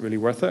work wasn't really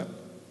worth it.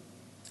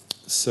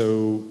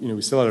 So,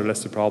 we still had a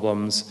list of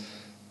problems,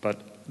 but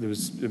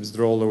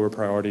they're all lower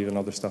priority than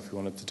other stuff we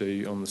wanted to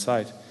do on the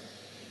site.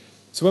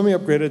 So when we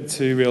upgraded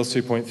to Rails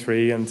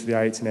 2.3 and to the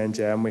i18n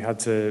gem, we had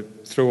to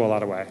throw all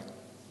that away.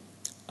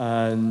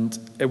 And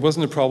it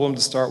wasn't a problem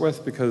to start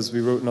with because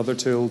we wrote another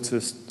tool,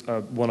 to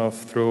a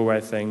one-off throwaway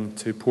thing,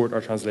 to port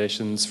our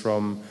translations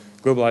from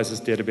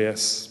Globalize's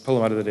database, pull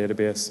them out of the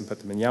database and put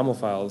them in YAML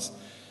files,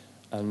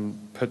 and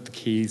put the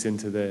keys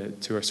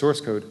to our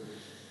source code.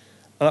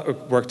 And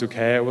that worked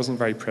okay. It wasn't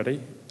very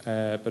pretty,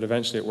 but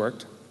eventually it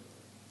worked.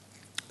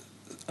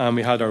 And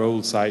we had our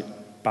old site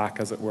back,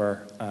 as it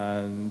were,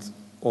 and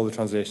all the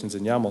translations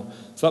in YAML.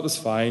 So that was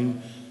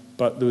fine,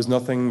 but there was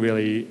nothing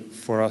really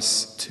for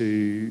us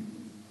to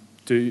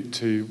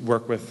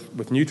work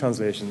with new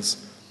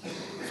translations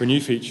for new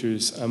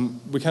features.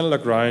 We kind of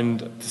looked around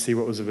to see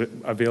what was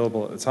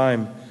available at the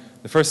time.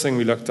 The first thing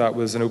we looked at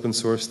was an open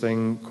source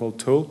thing called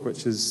Tolk,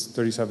 which is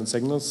 37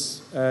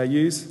 Signals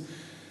use.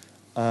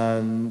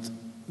 And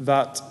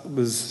that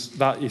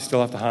you still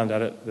have to hand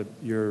edit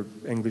your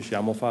English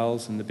YAML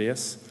files in the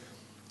base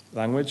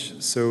language,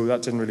 so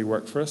that didn't really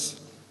work for us.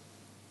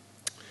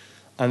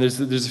 And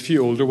there's a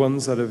few older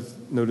ones that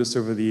I've noticed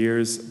over the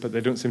years, but they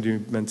don't seem to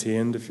be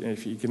maintained.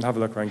 If you can have a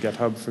look around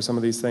GitHub for some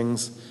of these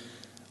things.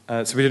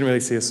 So we didn't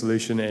really see a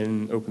solution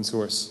in open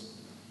source.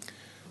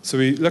 So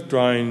we looked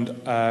around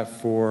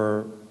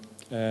for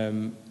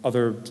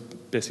other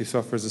basically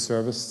software as a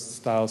service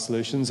style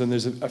solutions, and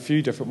there's a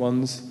few different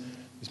ones.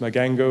 There's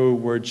Magengo,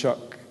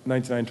 WordChuck,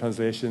 99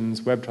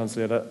 Translations, Web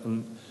Translator,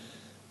 and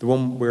the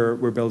one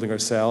we're building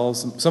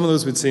ourselves. Some of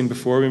those we'd seen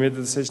before we made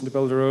the decision to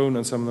build our own,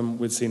 and some of them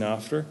we'd seen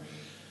after.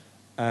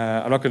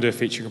 I'm not going to do a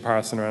feature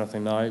comparison or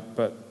anything now,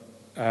 but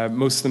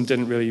most of them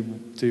didn't really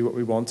do what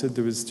we wanted.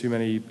 There was too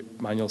many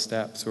manual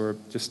steps or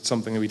just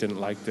something that we didn't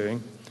like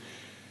doing.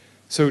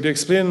 So to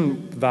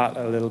explain that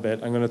a little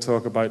bit, I'm going to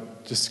talk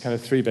about just kind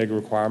of three big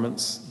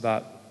requirements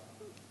that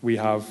we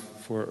have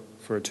for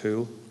a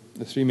tool,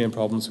 the three main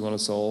problems we want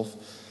to solve.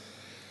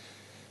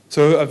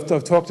 So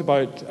I've talked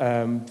about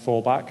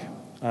fallback,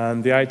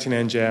 and the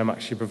i18n gem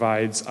actually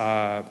provides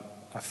a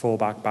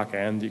fallback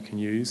backend you can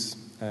use.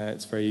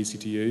 It's very easy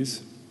to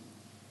use.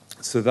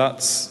 So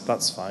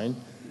that's fine.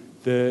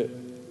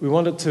 We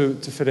want it to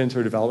fit into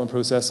our development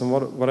process, and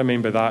what I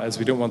mean by that is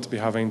we don't want to be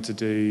having to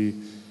do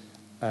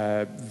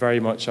very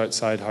much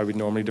outside how we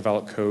normally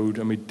develop code,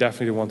 and we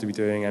definitely don't want to be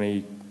doing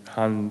any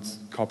hand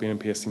copying and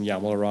pasting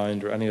YAML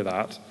around or any of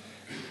that.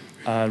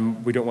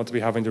 And we don't want to be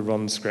having to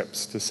run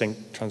scripts to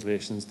sync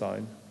translations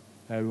down.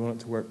 We want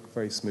it to work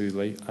very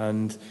smoothly.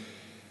 And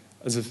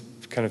as I've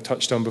kind of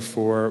touched on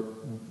before,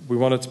 we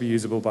want it to be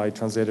usable by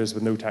translators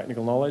with no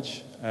technical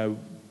knowledge.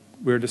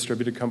 We're a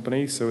distributed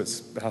company, so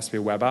it has to be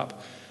a web app.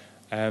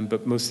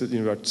 But most of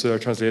our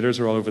translators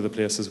are all over the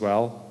place as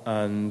well,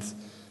 and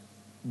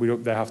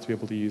they have to be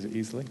able to use it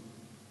easily.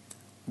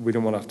 We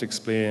don't want to have to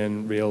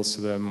explain Rails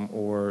to them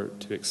or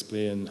to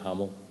explain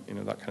HAML,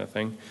 that kind of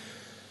thing.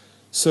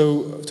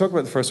 So I've talked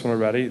about the first one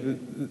already.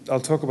 I'll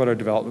talk about our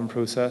development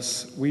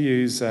process. We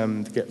use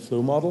the Git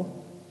flow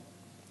model.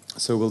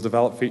 So we'll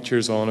develop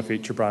features on a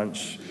feature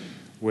branch.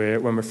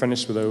 When we're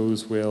finished with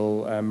those,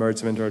 we'll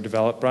merge them into our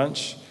develop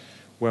branch.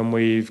 When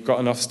we've got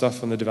enough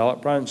stuff on the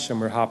develop branch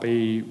and we're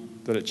happy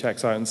that it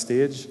checks out on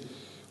stage,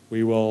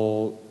 we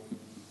will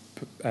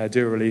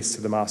do a release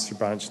to the master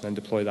branch and then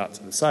deploy that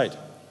to the site.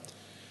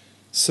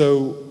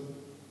 So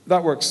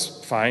that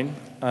works fine.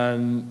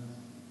 And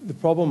the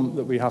problem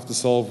that we have to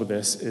solve with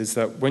this is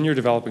that when you're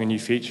developing a new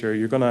feature,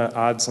 you're going to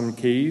add some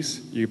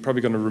keys, you're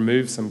probably going to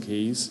remove some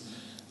keys,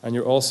 and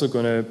you're also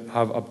going to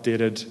have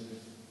updated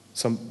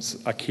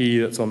a key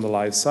that's on the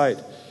live site.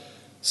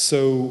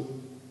 So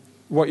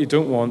what you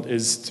don't want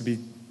is to be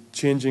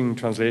changing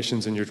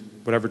translations in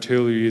whatever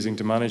tool you're using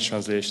to manage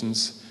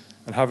translations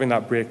and having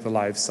that break the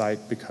live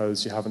site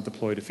because you haven't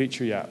deployed a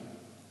feature yet.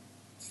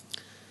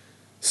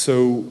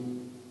 So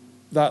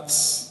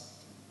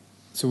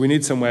we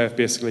need some way of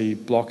basically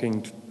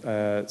blocking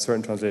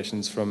certain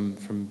translations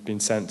from being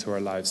sent to our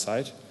live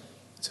site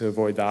to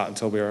avoid that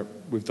until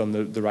we've done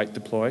the right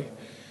deploy.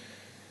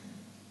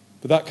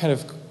 But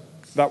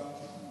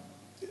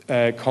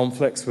that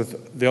conflicts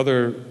with the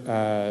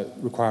other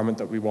requirement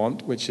that we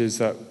want, which is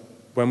that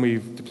when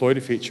we've deployed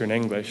a feature in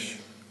English,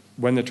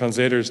 when the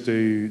translators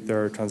do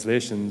their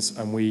translations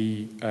and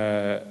we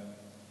are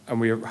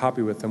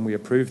happy with them, we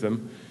approve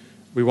them,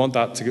 we want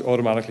that to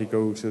automatically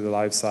go to the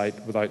live site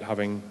without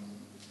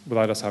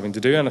us having to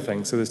do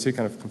anything. So there's two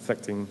kind of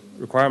conflicting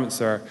requirements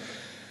there.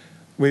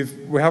 We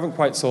haven't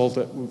quite solved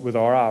it with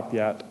our app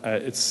yet.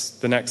 It's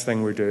the next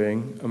thing we're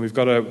doing, and we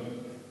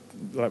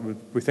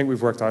think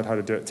we've worked out how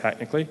to do it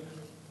technically.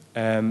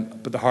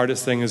 But the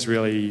hardest thing is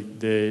really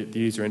the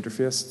user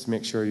interface, to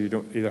make sure you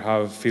don't either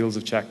have fields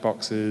of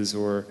checkboxes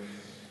or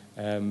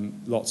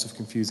lots of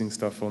confusing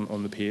stuff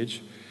on the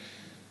page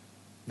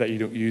that you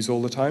don't use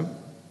all the time.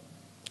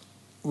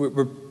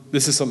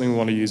 This is something we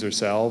want to use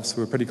ourselves,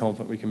 so we're pretty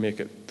confident we can make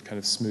it kind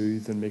of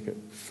smooth and make it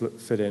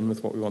fit in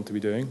with what we want to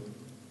be doing.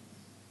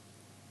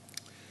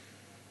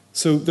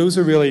 So those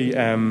are really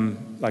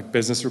like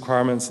business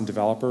requirements and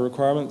developer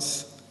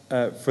requirements.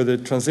 For the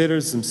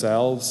translators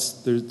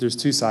themselves, there's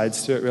two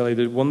sides to it really.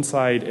 The one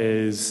side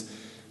is,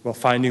 well,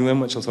 finding them,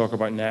 which I'll talk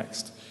about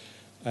next,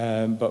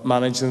 but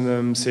managing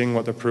them, seeing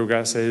what their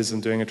progress is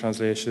and doing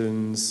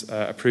translations,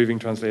 approving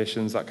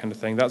translations, that kind of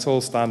thing. That's all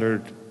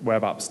standard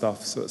web app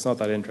stuff, so it's not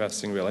that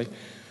interesting really.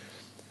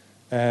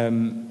 For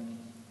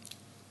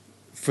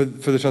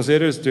the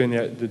translators doing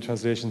the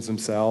translations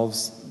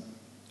themselves,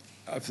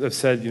 I've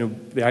said,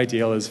 the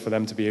ideal is for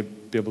them to be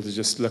able to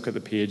just look at the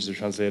page they're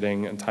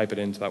translating and type it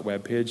into that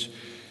web page.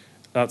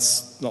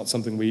 That's not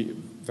something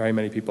very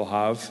many people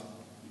have,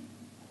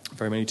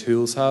 very many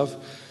tools have.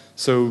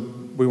 So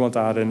we want to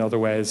add in other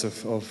ways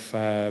of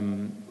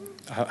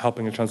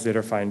helping a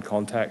translator find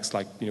context,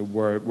 like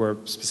where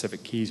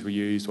specific keys were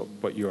used,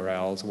 what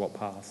URLs, what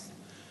paths,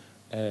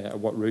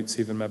 what routes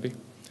even maybe.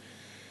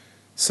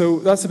 So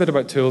that's a bit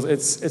about tools.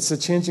 It's a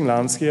changing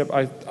landscape.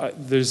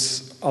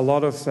 There's a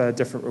lot of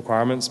different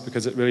requirements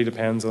because it really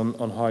depends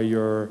on how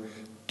your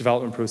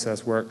development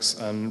process works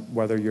and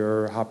whether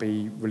you're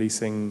happy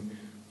releasing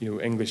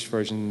English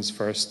versions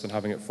first and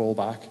having it fall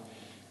back.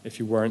 If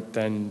you weren't,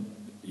 then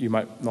you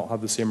might not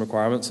have the same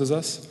requirements as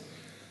us.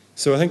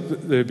 So I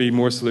think there'd be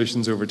more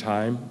solutions over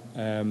time.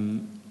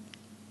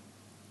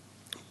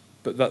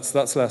 But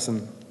that's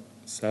lesson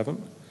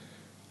 7.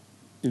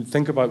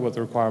 Think about what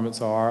the requirements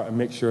are and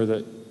make sure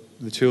that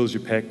the tools you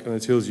pick and the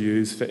tools you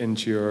use fit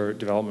into your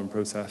development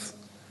process.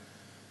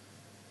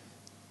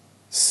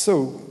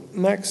 So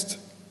next,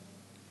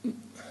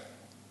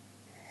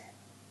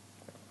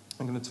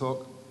 I'm going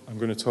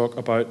to talk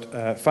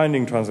about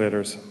finding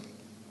translators.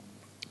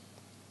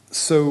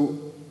 So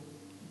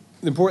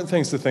the important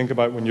things to think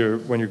about when you're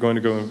going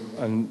to go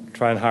and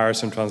try and hire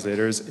some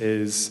translators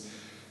is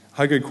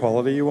how good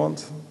quality you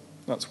want.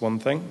 That's one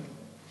thing.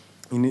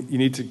 You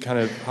need to kind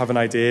of have an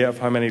idea of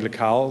how many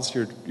locales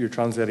you're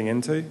translating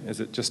into. Is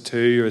it just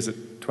 2 or is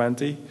it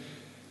 20?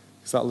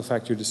 Because that'll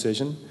affect your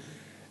decision.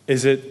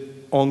 Is it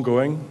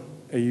ongoing?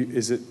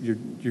 Is it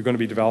you're going to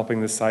be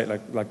developing this site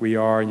like we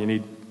are and you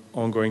need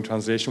ongoing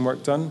translation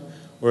work done?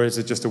 Or is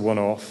it just a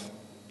one-off?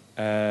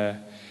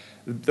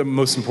 The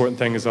most important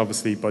thing is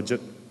obviously budget,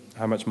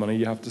 how much money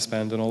you have to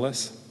spend on all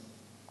this.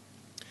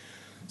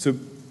 So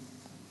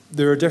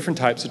there are different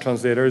types of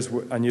translators,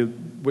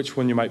 and which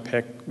one you might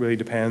pick really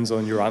depends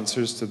on your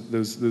answers to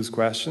those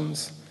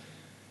questions.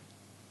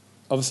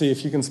 Obviously,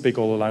 if you can speak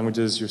all the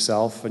languages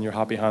yourself and you're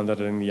happy hand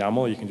editing the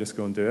YAML, you can just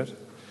go and do it.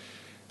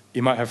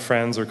 You might have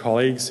friends or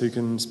colleagues who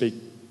can speak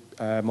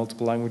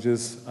multiple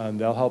languages, and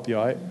they'll help you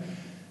out.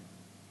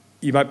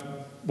 You might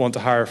want to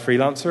hire a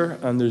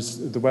freelancer, and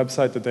the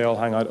website that they all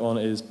hang out on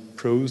is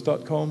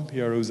pros.com,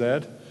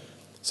 P-R-O-Z.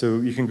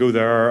 So you can go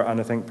there and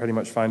I think pretty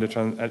much find a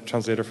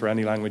translator for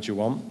any language you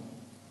want.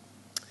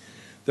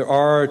 There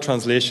are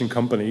translation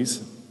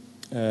companies,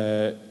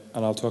 and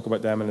I'll talk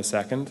about them in a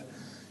second.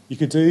 You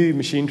could do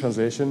machine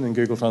translation in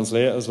Google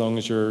Translate as long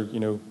as you're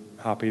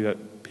happy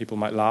that people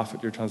might laugh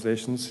at your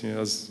translations,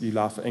 as you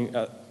laugh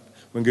at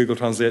when Google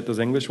Translate does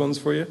English ones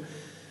for you.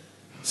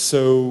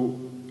 So,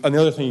 and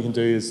the other thing you can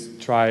do is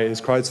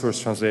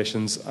crowdsource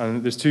translations,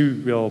 and there's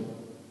 2 real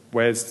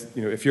ways.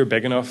 If you're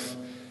big enough,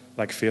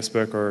 like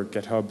Facebook or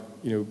GitHub,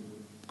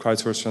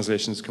 crowdsourced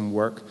translations can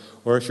work.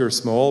 Or if you're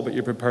small but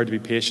you're prepared to be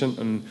patient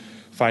and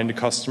find a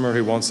customer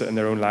who wants it in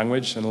their own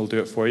language and they'll do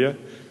it for you,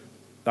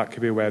 that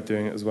could be a way of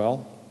doing it as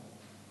well.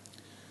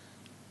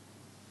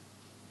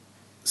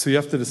 So you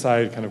have to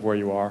decide kind of where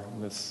you are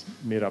in this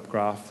made-up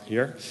graph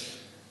here.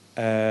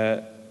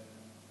 The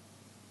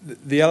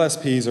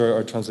LSPs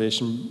are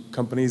translation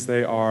companies.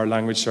 They are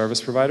language service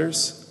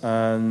providers,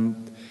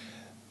 and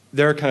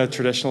they're kind of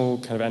traditional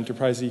kind of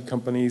enterprise-y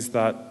companies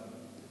that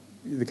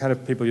the kind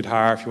of people you'd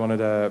hire if you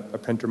wanted a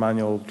printer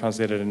manual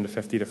translated into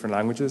 50 different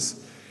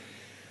languages.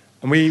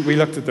 And we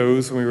looked at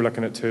those when we were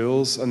looking at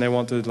tools, and they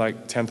wanted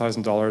like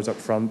 $10,000 up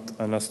front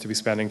and us to be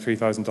spending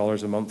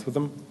 $3,000 a month with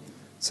them.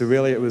 So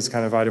really it was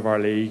kind of out of our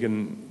league,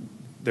 and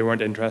they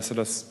weren't interested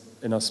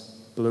in us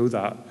below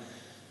that.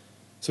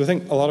 So I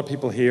think a lot of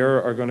people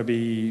here are going to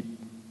be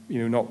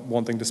not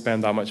wanting to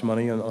spend that much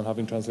money on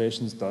having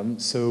translations done.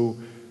 So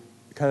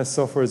kind of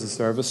software as a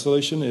service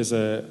solution is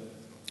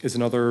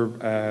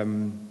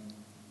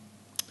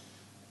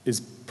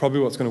probably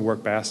what's going to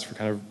work best for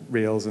kind of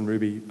Rails and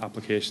Ruby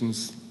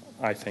applications,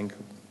 I think.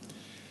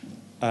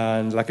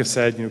 And like I've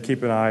said,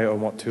 keep an eye on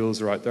what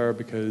tools are out there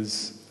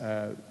because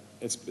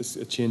it's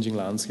a changing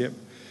landscape.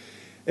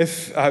 We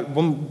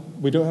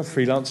don't have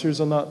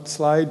freelancers on that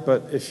slide,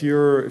 but if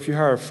you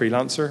hire a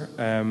freelancer,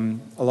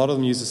 a lot of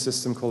them use a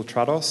system called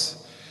Trados.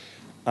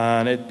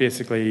 And it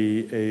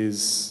basically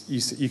is,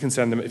 you can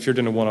send them, if you're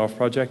doing a one-off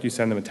project, you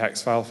send them a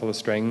text file full of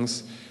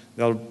strings.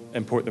 They'll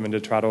import them into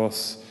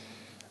Trados,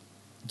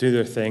 do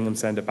their thing, and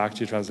send it back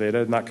to you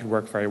translated. And that could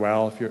work very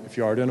well if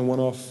you are doing a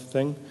one-off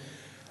thing.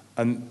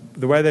 And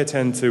the way they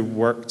tend to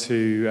work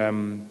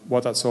to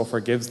what that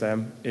software gives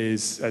them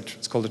is,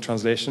 it's called a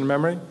translation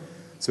memory.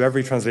 So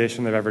every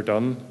translation they've ever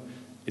done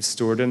is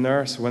stored in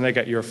there. So when they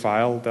get your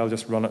file, they'll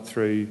just run it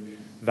through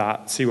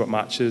that, see what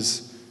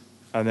matches,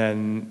 and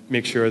then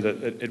make sure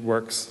that it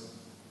works.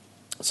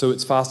 So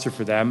it's faster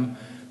for them,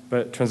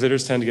 but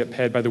translators tend to get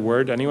paid by the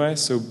word anyway,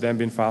 so them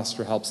being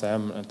faster helps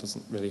them, and it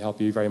doesn't really help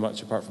you very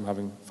much apart from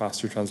having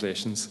faster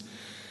translations.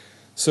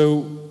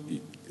 So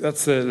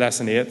that's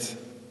lesson 8.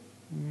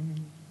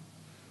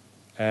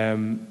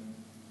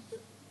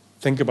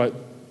 Think about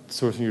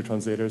sourcing your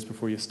translators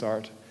before you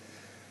start.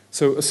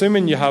 So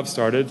assuming you have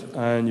started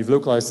and you've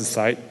localized the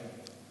site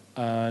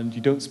and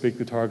you don't speak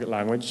the target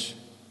language,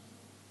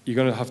 you're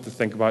going to have to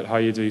think about how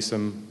you do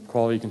some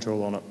quality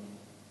control on it.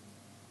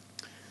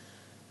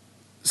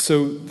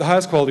 So the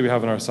highest quality we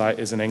have on our site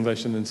is in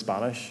English and in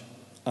Spanish.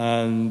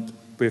 And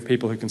we have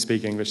people who can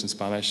speak English and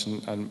Spanish,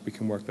 and we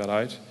can work that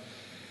out.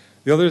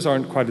 The others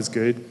aren't quite as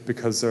good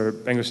because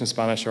English and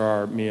Spanish are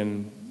our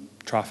main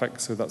traffic,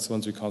 so that's the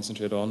ones we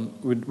concentrate on.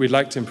 We'd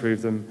like to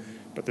improve them,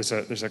 but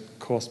there's a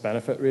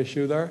cost-benefit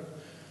ratio there.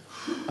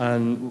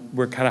 And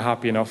we're kind of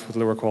happy enough with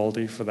lower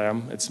quality for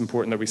them. It's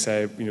important that we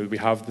say, we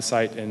have the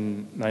site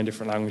in 9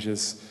 different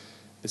languages.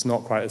 It's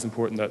not quite as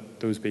important that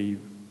those be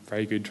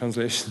very good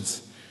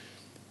translations.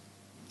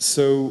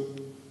 So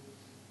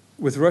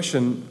with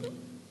Russian,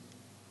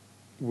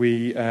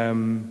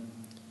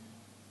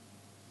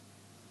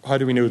 how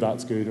do we know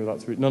that's good or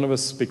that's rude? None of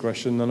us speak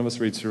Russian, none of us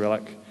read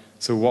Cyrillic.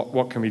 So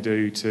what can we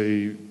do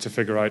to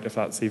figure out if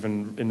that's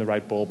even in the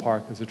right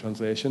ballpark as a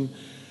translation?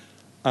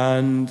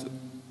 And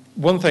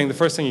the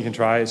first thing you can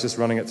try is just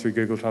running it through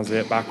Google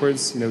Translate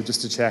backwards,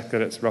 just to check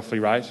that it's roughly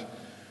right.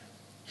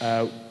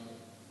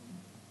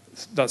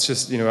 That's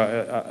just,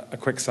 a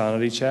quick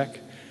sanity check.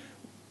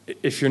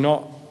 If you're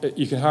not,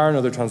 you can hire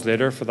another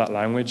translator for that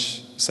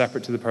language,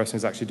 separate to the person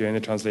who's actually doing the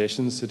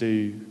translations, to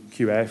do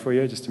QA for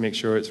you, just to make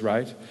sure it's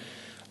right.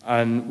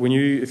 And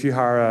if you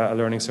hire a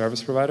learning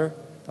service provider,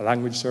 a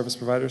language service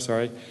provider,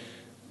 sorry,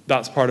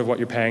 that's part of what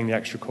you're paying the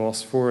extra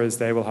cost for, is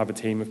they will have a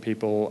team of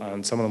people,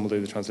 and some of them will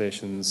do the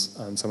translations,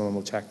 and some of them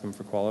will check them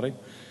for quality.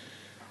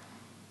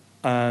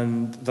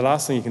 And the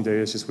last thing you can do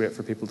is just wait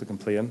for people to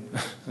complain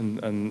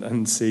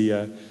and see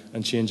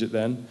and change it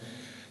then.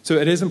 So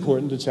it is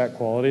important to check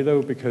quality,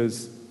 though,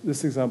 because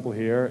this example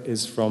here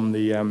is from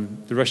the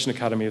Russian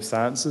Academy of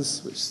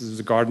Sciences, which is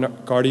a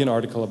Guardian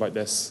article about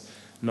this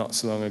not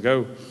so long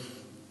ago.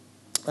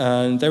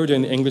 And they were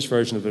doing the English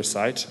version of their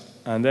site,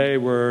 and they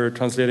were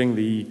translating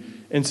the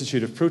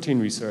Institute of Protein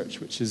Research,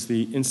 which is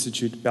the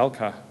Institute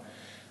Belka.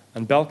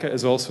 And Belka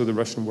is also the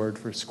Russian word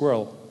for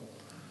squirrel.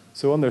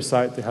 So on their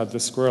site, they had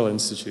the Squirrel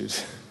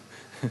Institute.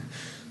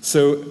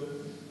 So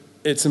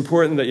it's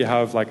important that you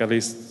have at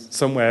least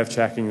some way of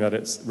checking that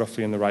it's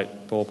roughly in the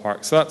right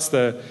ballpark. So that's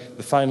the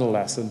final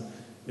lesson,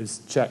 is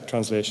check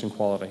translation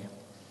quality.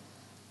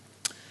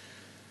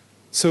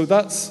 So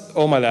that's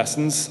all my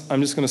lessons.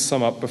 I'm just going to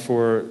sum up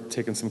before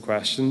taking some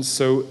questions.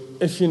 So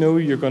if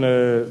you're going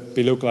to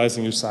be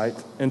localizing your site,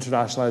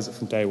 internationalize it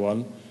from day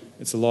one.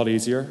 It's a lot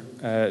easier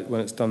when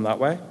it's done that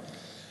way.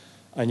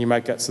 And you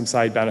might get some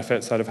side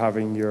benefits out of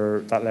having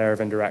that layer of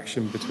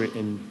indirection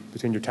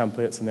between your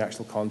templates and the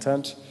actual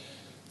content.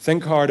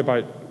 Think hard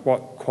about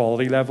what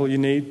quality level you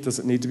need. Does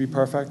it need to be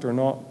perfect or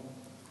not?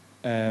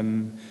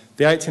 The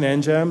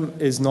i10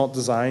 Ngem is not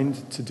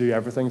designed to do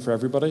everything for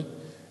everybody,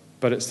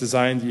 but it's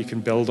designed that you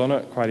can build on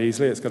it quite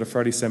easily. It's got a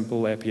fairly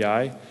simple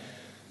API.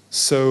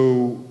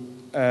 So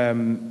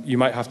you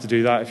might have to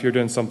do that. If you're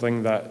doing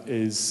something that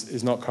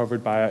is not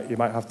covered by it, you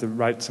might have to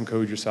write some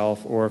code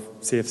yourself or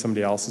see if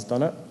somebody else has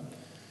done it.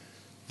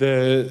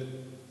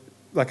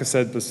 Like I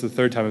said, this is the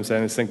third time I'm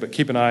saying this thing, but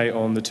keep an eye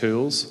on the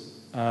tools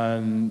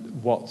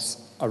and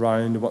what's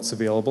around, what's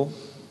available.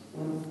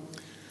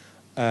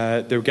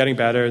 They're getting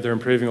better, they're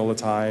improving all the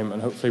time,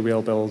 and hopefully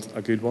we'll build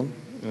a good one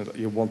that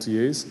you'll want to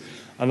use.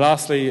 And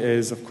lastly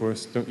is, of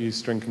course, don't use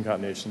string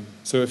concatenation.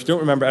 So if you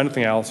don't remember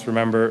anything else,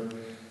 remember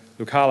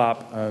locale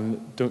app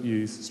and don't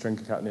use string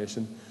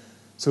concatenation.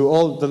 So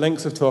all the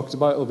links I've talked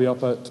about will be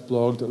up at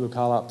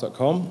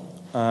blog.localeapp.com.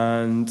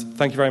 And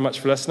thank you very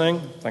much for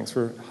listening. Thanks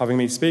for having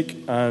me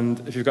speak.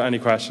 And if you've got any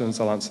questions,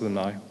 I'll answer them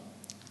now.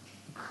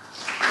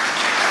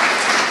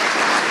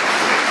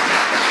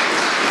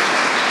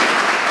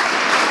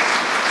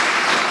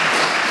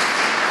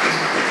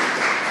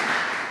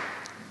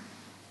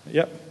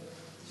 Yep. Can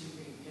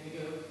you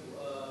go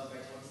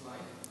back one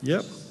slide?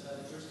 Yep. The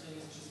first thing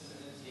is just an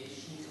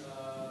annotation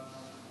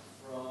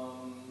from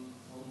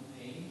home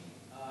pane.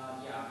 The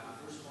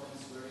first one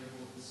is very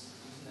important.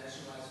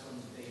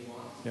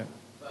 Yeah.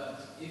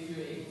 But if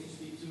you're able to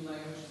speak two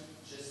languages,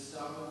 just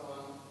start with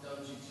one,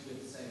 don't do two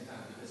at the same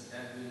time, because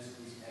that really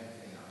screws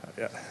everything up.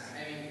 Yeah.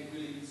 I mean, it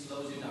really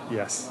slows you down.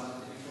 Yes. If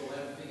you throw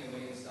everything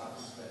away and start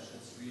from scratch,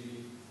 it's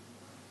really...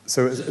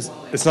 So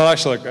it's not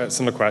actually like a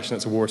similar question,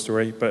 it's a war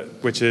story, but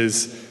which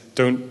is,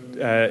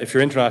 if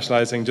you're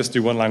internationalizing, just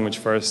do one language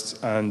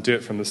first and do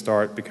it from the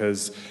start,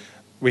 because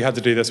we had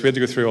to do this. We had to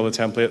go through all the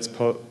templates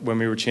when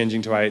we were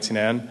changing to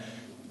I18N,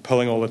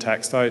 pulling all the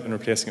text out and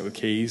replacing it with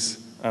keys.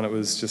 And it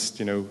was just,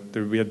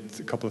 we had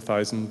a couple of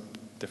thousand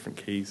different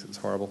keys. It was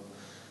horrible.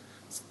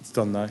 It's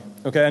done now.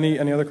 Okay,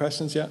 any other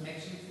questions yet?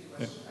 Actually,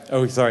 the question... Yeah.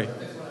 Oh, sorry.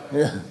 That's what I was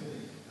Yeah. doing.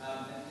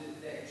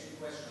 And the actual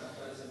question I've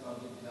got is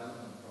about the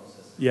development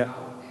process. Yeah.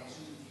 How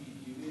actually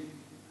do you do it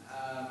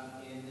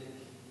in the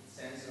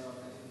sense of,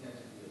 I didn't get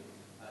to do it.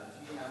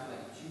 Do you have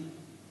like two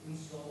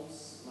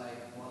installs,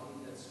 like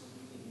one that's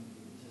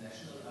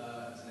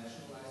internationalized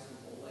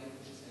with all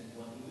languages and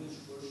one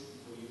English version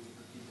for you to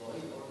deploy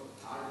it, or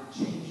are the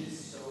changes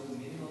so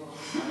minimal on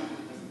the site that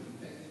it doesn't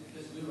impact it?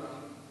 Because we're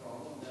running the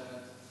problem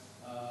that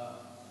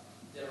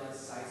there are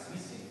sites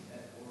missing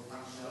or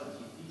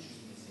functionality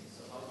features missing.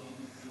 So how do you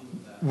deal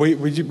with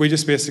that? We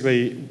just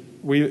basically,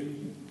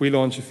 we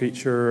launch a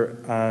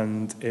feature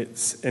and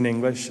it's in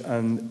English,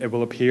 and it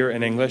will appear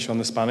in English on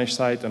the Spanish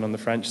site and on the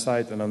French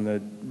site and on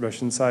the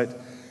Russian site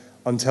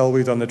until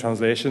we've done the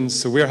translations.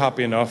 So we're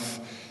happy enough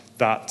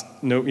that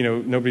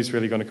nobody's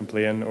really going to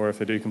complain, or if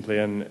they do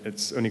complain,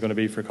 it's only going to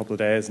be for a couple of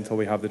days until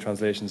we have the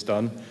translations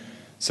done.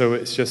 So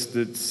it's just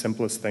the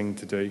simplest thing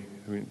to do.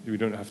 We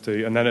don't have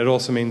to, and then it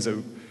also means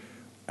that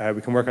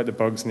we can work out the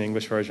bugs in the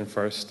English version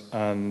first,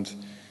 and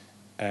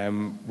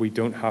we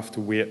don't have to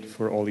wait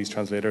for all these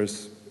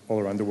translators all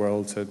around the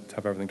world to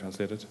have everything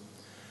translated.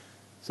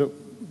 So,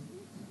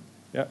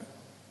 yeah.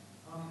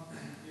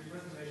 Your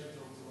presentation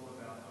talks a lot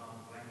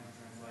about language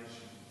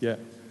translation. Yeah. In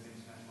terms of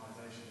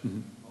internationalization.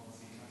 Mm-hmm.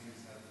 Obviously,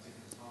 countries have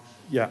different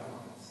functional Yeah.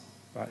 requirements.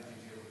 Right. How do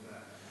you deal with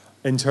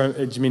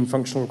that? Do you mean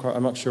functional requirements?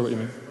 I'm not sure what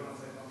you mean. So when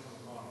I say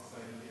functional requirements, so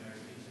in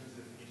terms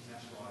of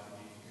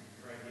internationalizing, you can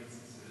create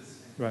instances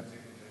and Right.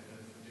 duplicate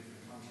them from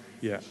different countries.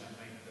 Yeah. And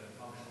make the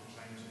functional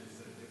changes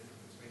that are different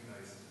between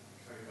those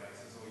code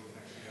bases, or you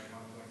can actually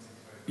have multiple code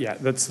bases. Yeah,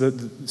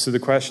 so the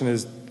question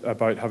is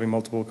about having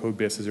multiple code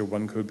bases or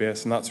one code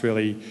base, and that's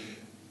really,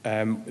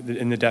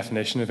 in the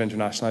definition of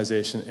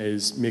internationalization,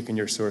 is making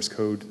your source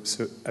code,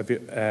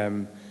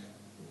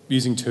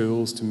 using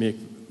tools to make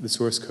the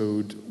source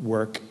code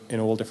work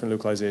in all different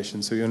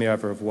localizations. So you only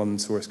ever have one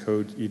source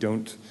code. You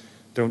don't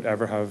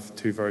ever have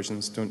two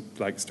versions. Don't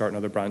start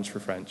another branch for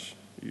French.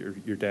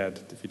 You're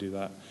dead if you do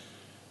that.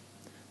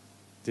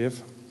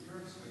 Dave?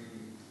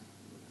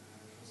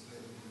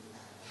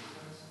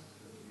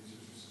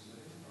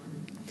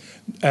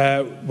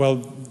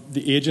 Well,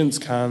 the agents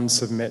can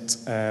submit,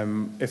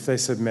 if they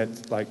submit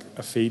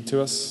a feed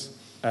to us,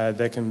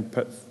 they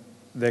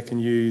can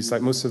use,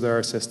 most of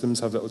their systems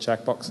have little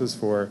checkboxes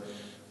for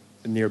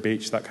near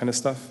beach, that kind of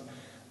stuff.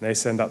 And they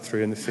send that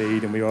through in the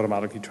feed, and we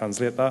automatically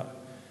translate that.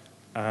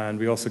 And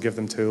we also give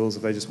them tools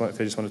if they just want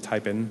to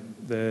type in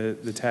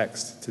the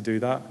text to do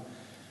that.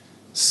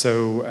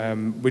 So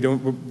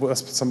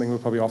that's something we'll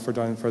probably offer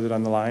further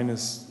down the line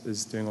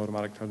is doing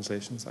automatic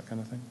translations, that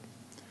kind of thing.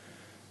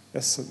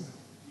 Yes. Do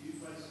you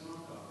place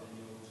markup in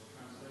your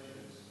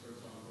translations? For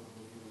example, if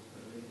you want to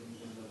put a link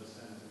into another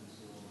sentence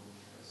or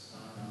a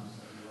style,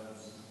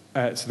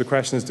 certain words? So the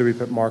question is, do we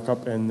put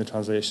markup in the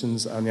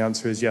translations? And the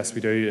answer is yes, we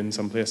do in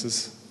some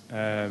places.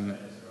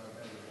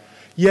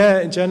 Yeah,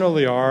 in general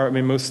they are. I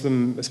mean, most of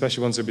them,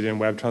 especially ones that are doing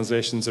web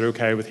translations, are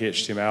okay with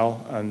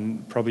HTML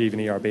and probably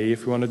even ERB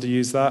if we wanted to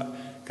use that,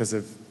 because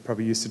they're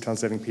probably used to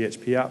translating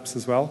PHP apps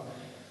as well.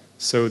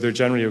 So they're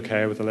generally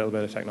okay with a little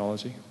bit of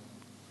technology.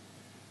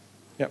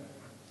 Yep.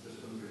 Just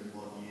wondering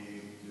what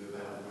you do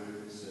about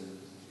routes and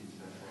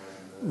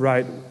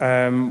Right.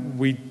 internationalizing.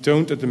 We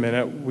don't at the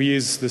minute. We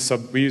use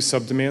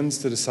subdomains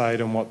to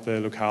decide on what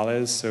the locale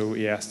is, so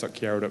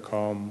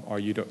es.chiaro.com or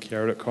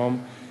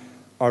u.chiaro.com.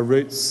 Our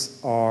routes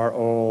are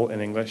all in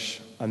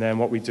English, and then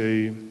what we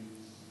do,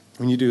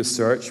 when you do a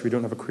search, we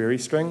don't have a query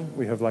string.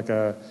 We have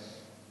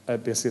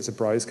basically it's a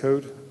browse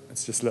code.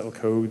 It's just a little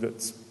code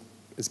that's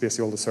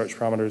basically all the search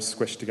parameters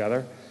squished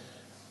together,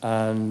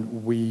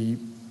 and we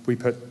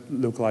put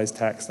localized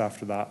text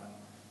after that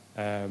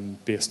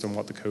based on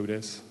what the code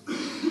is.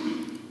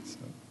 So,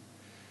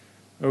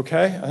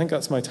 okay, I think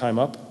that's my time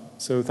up.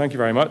 So thank you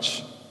very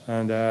much,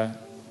 and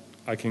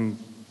I can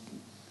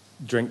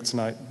drink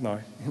tonight now.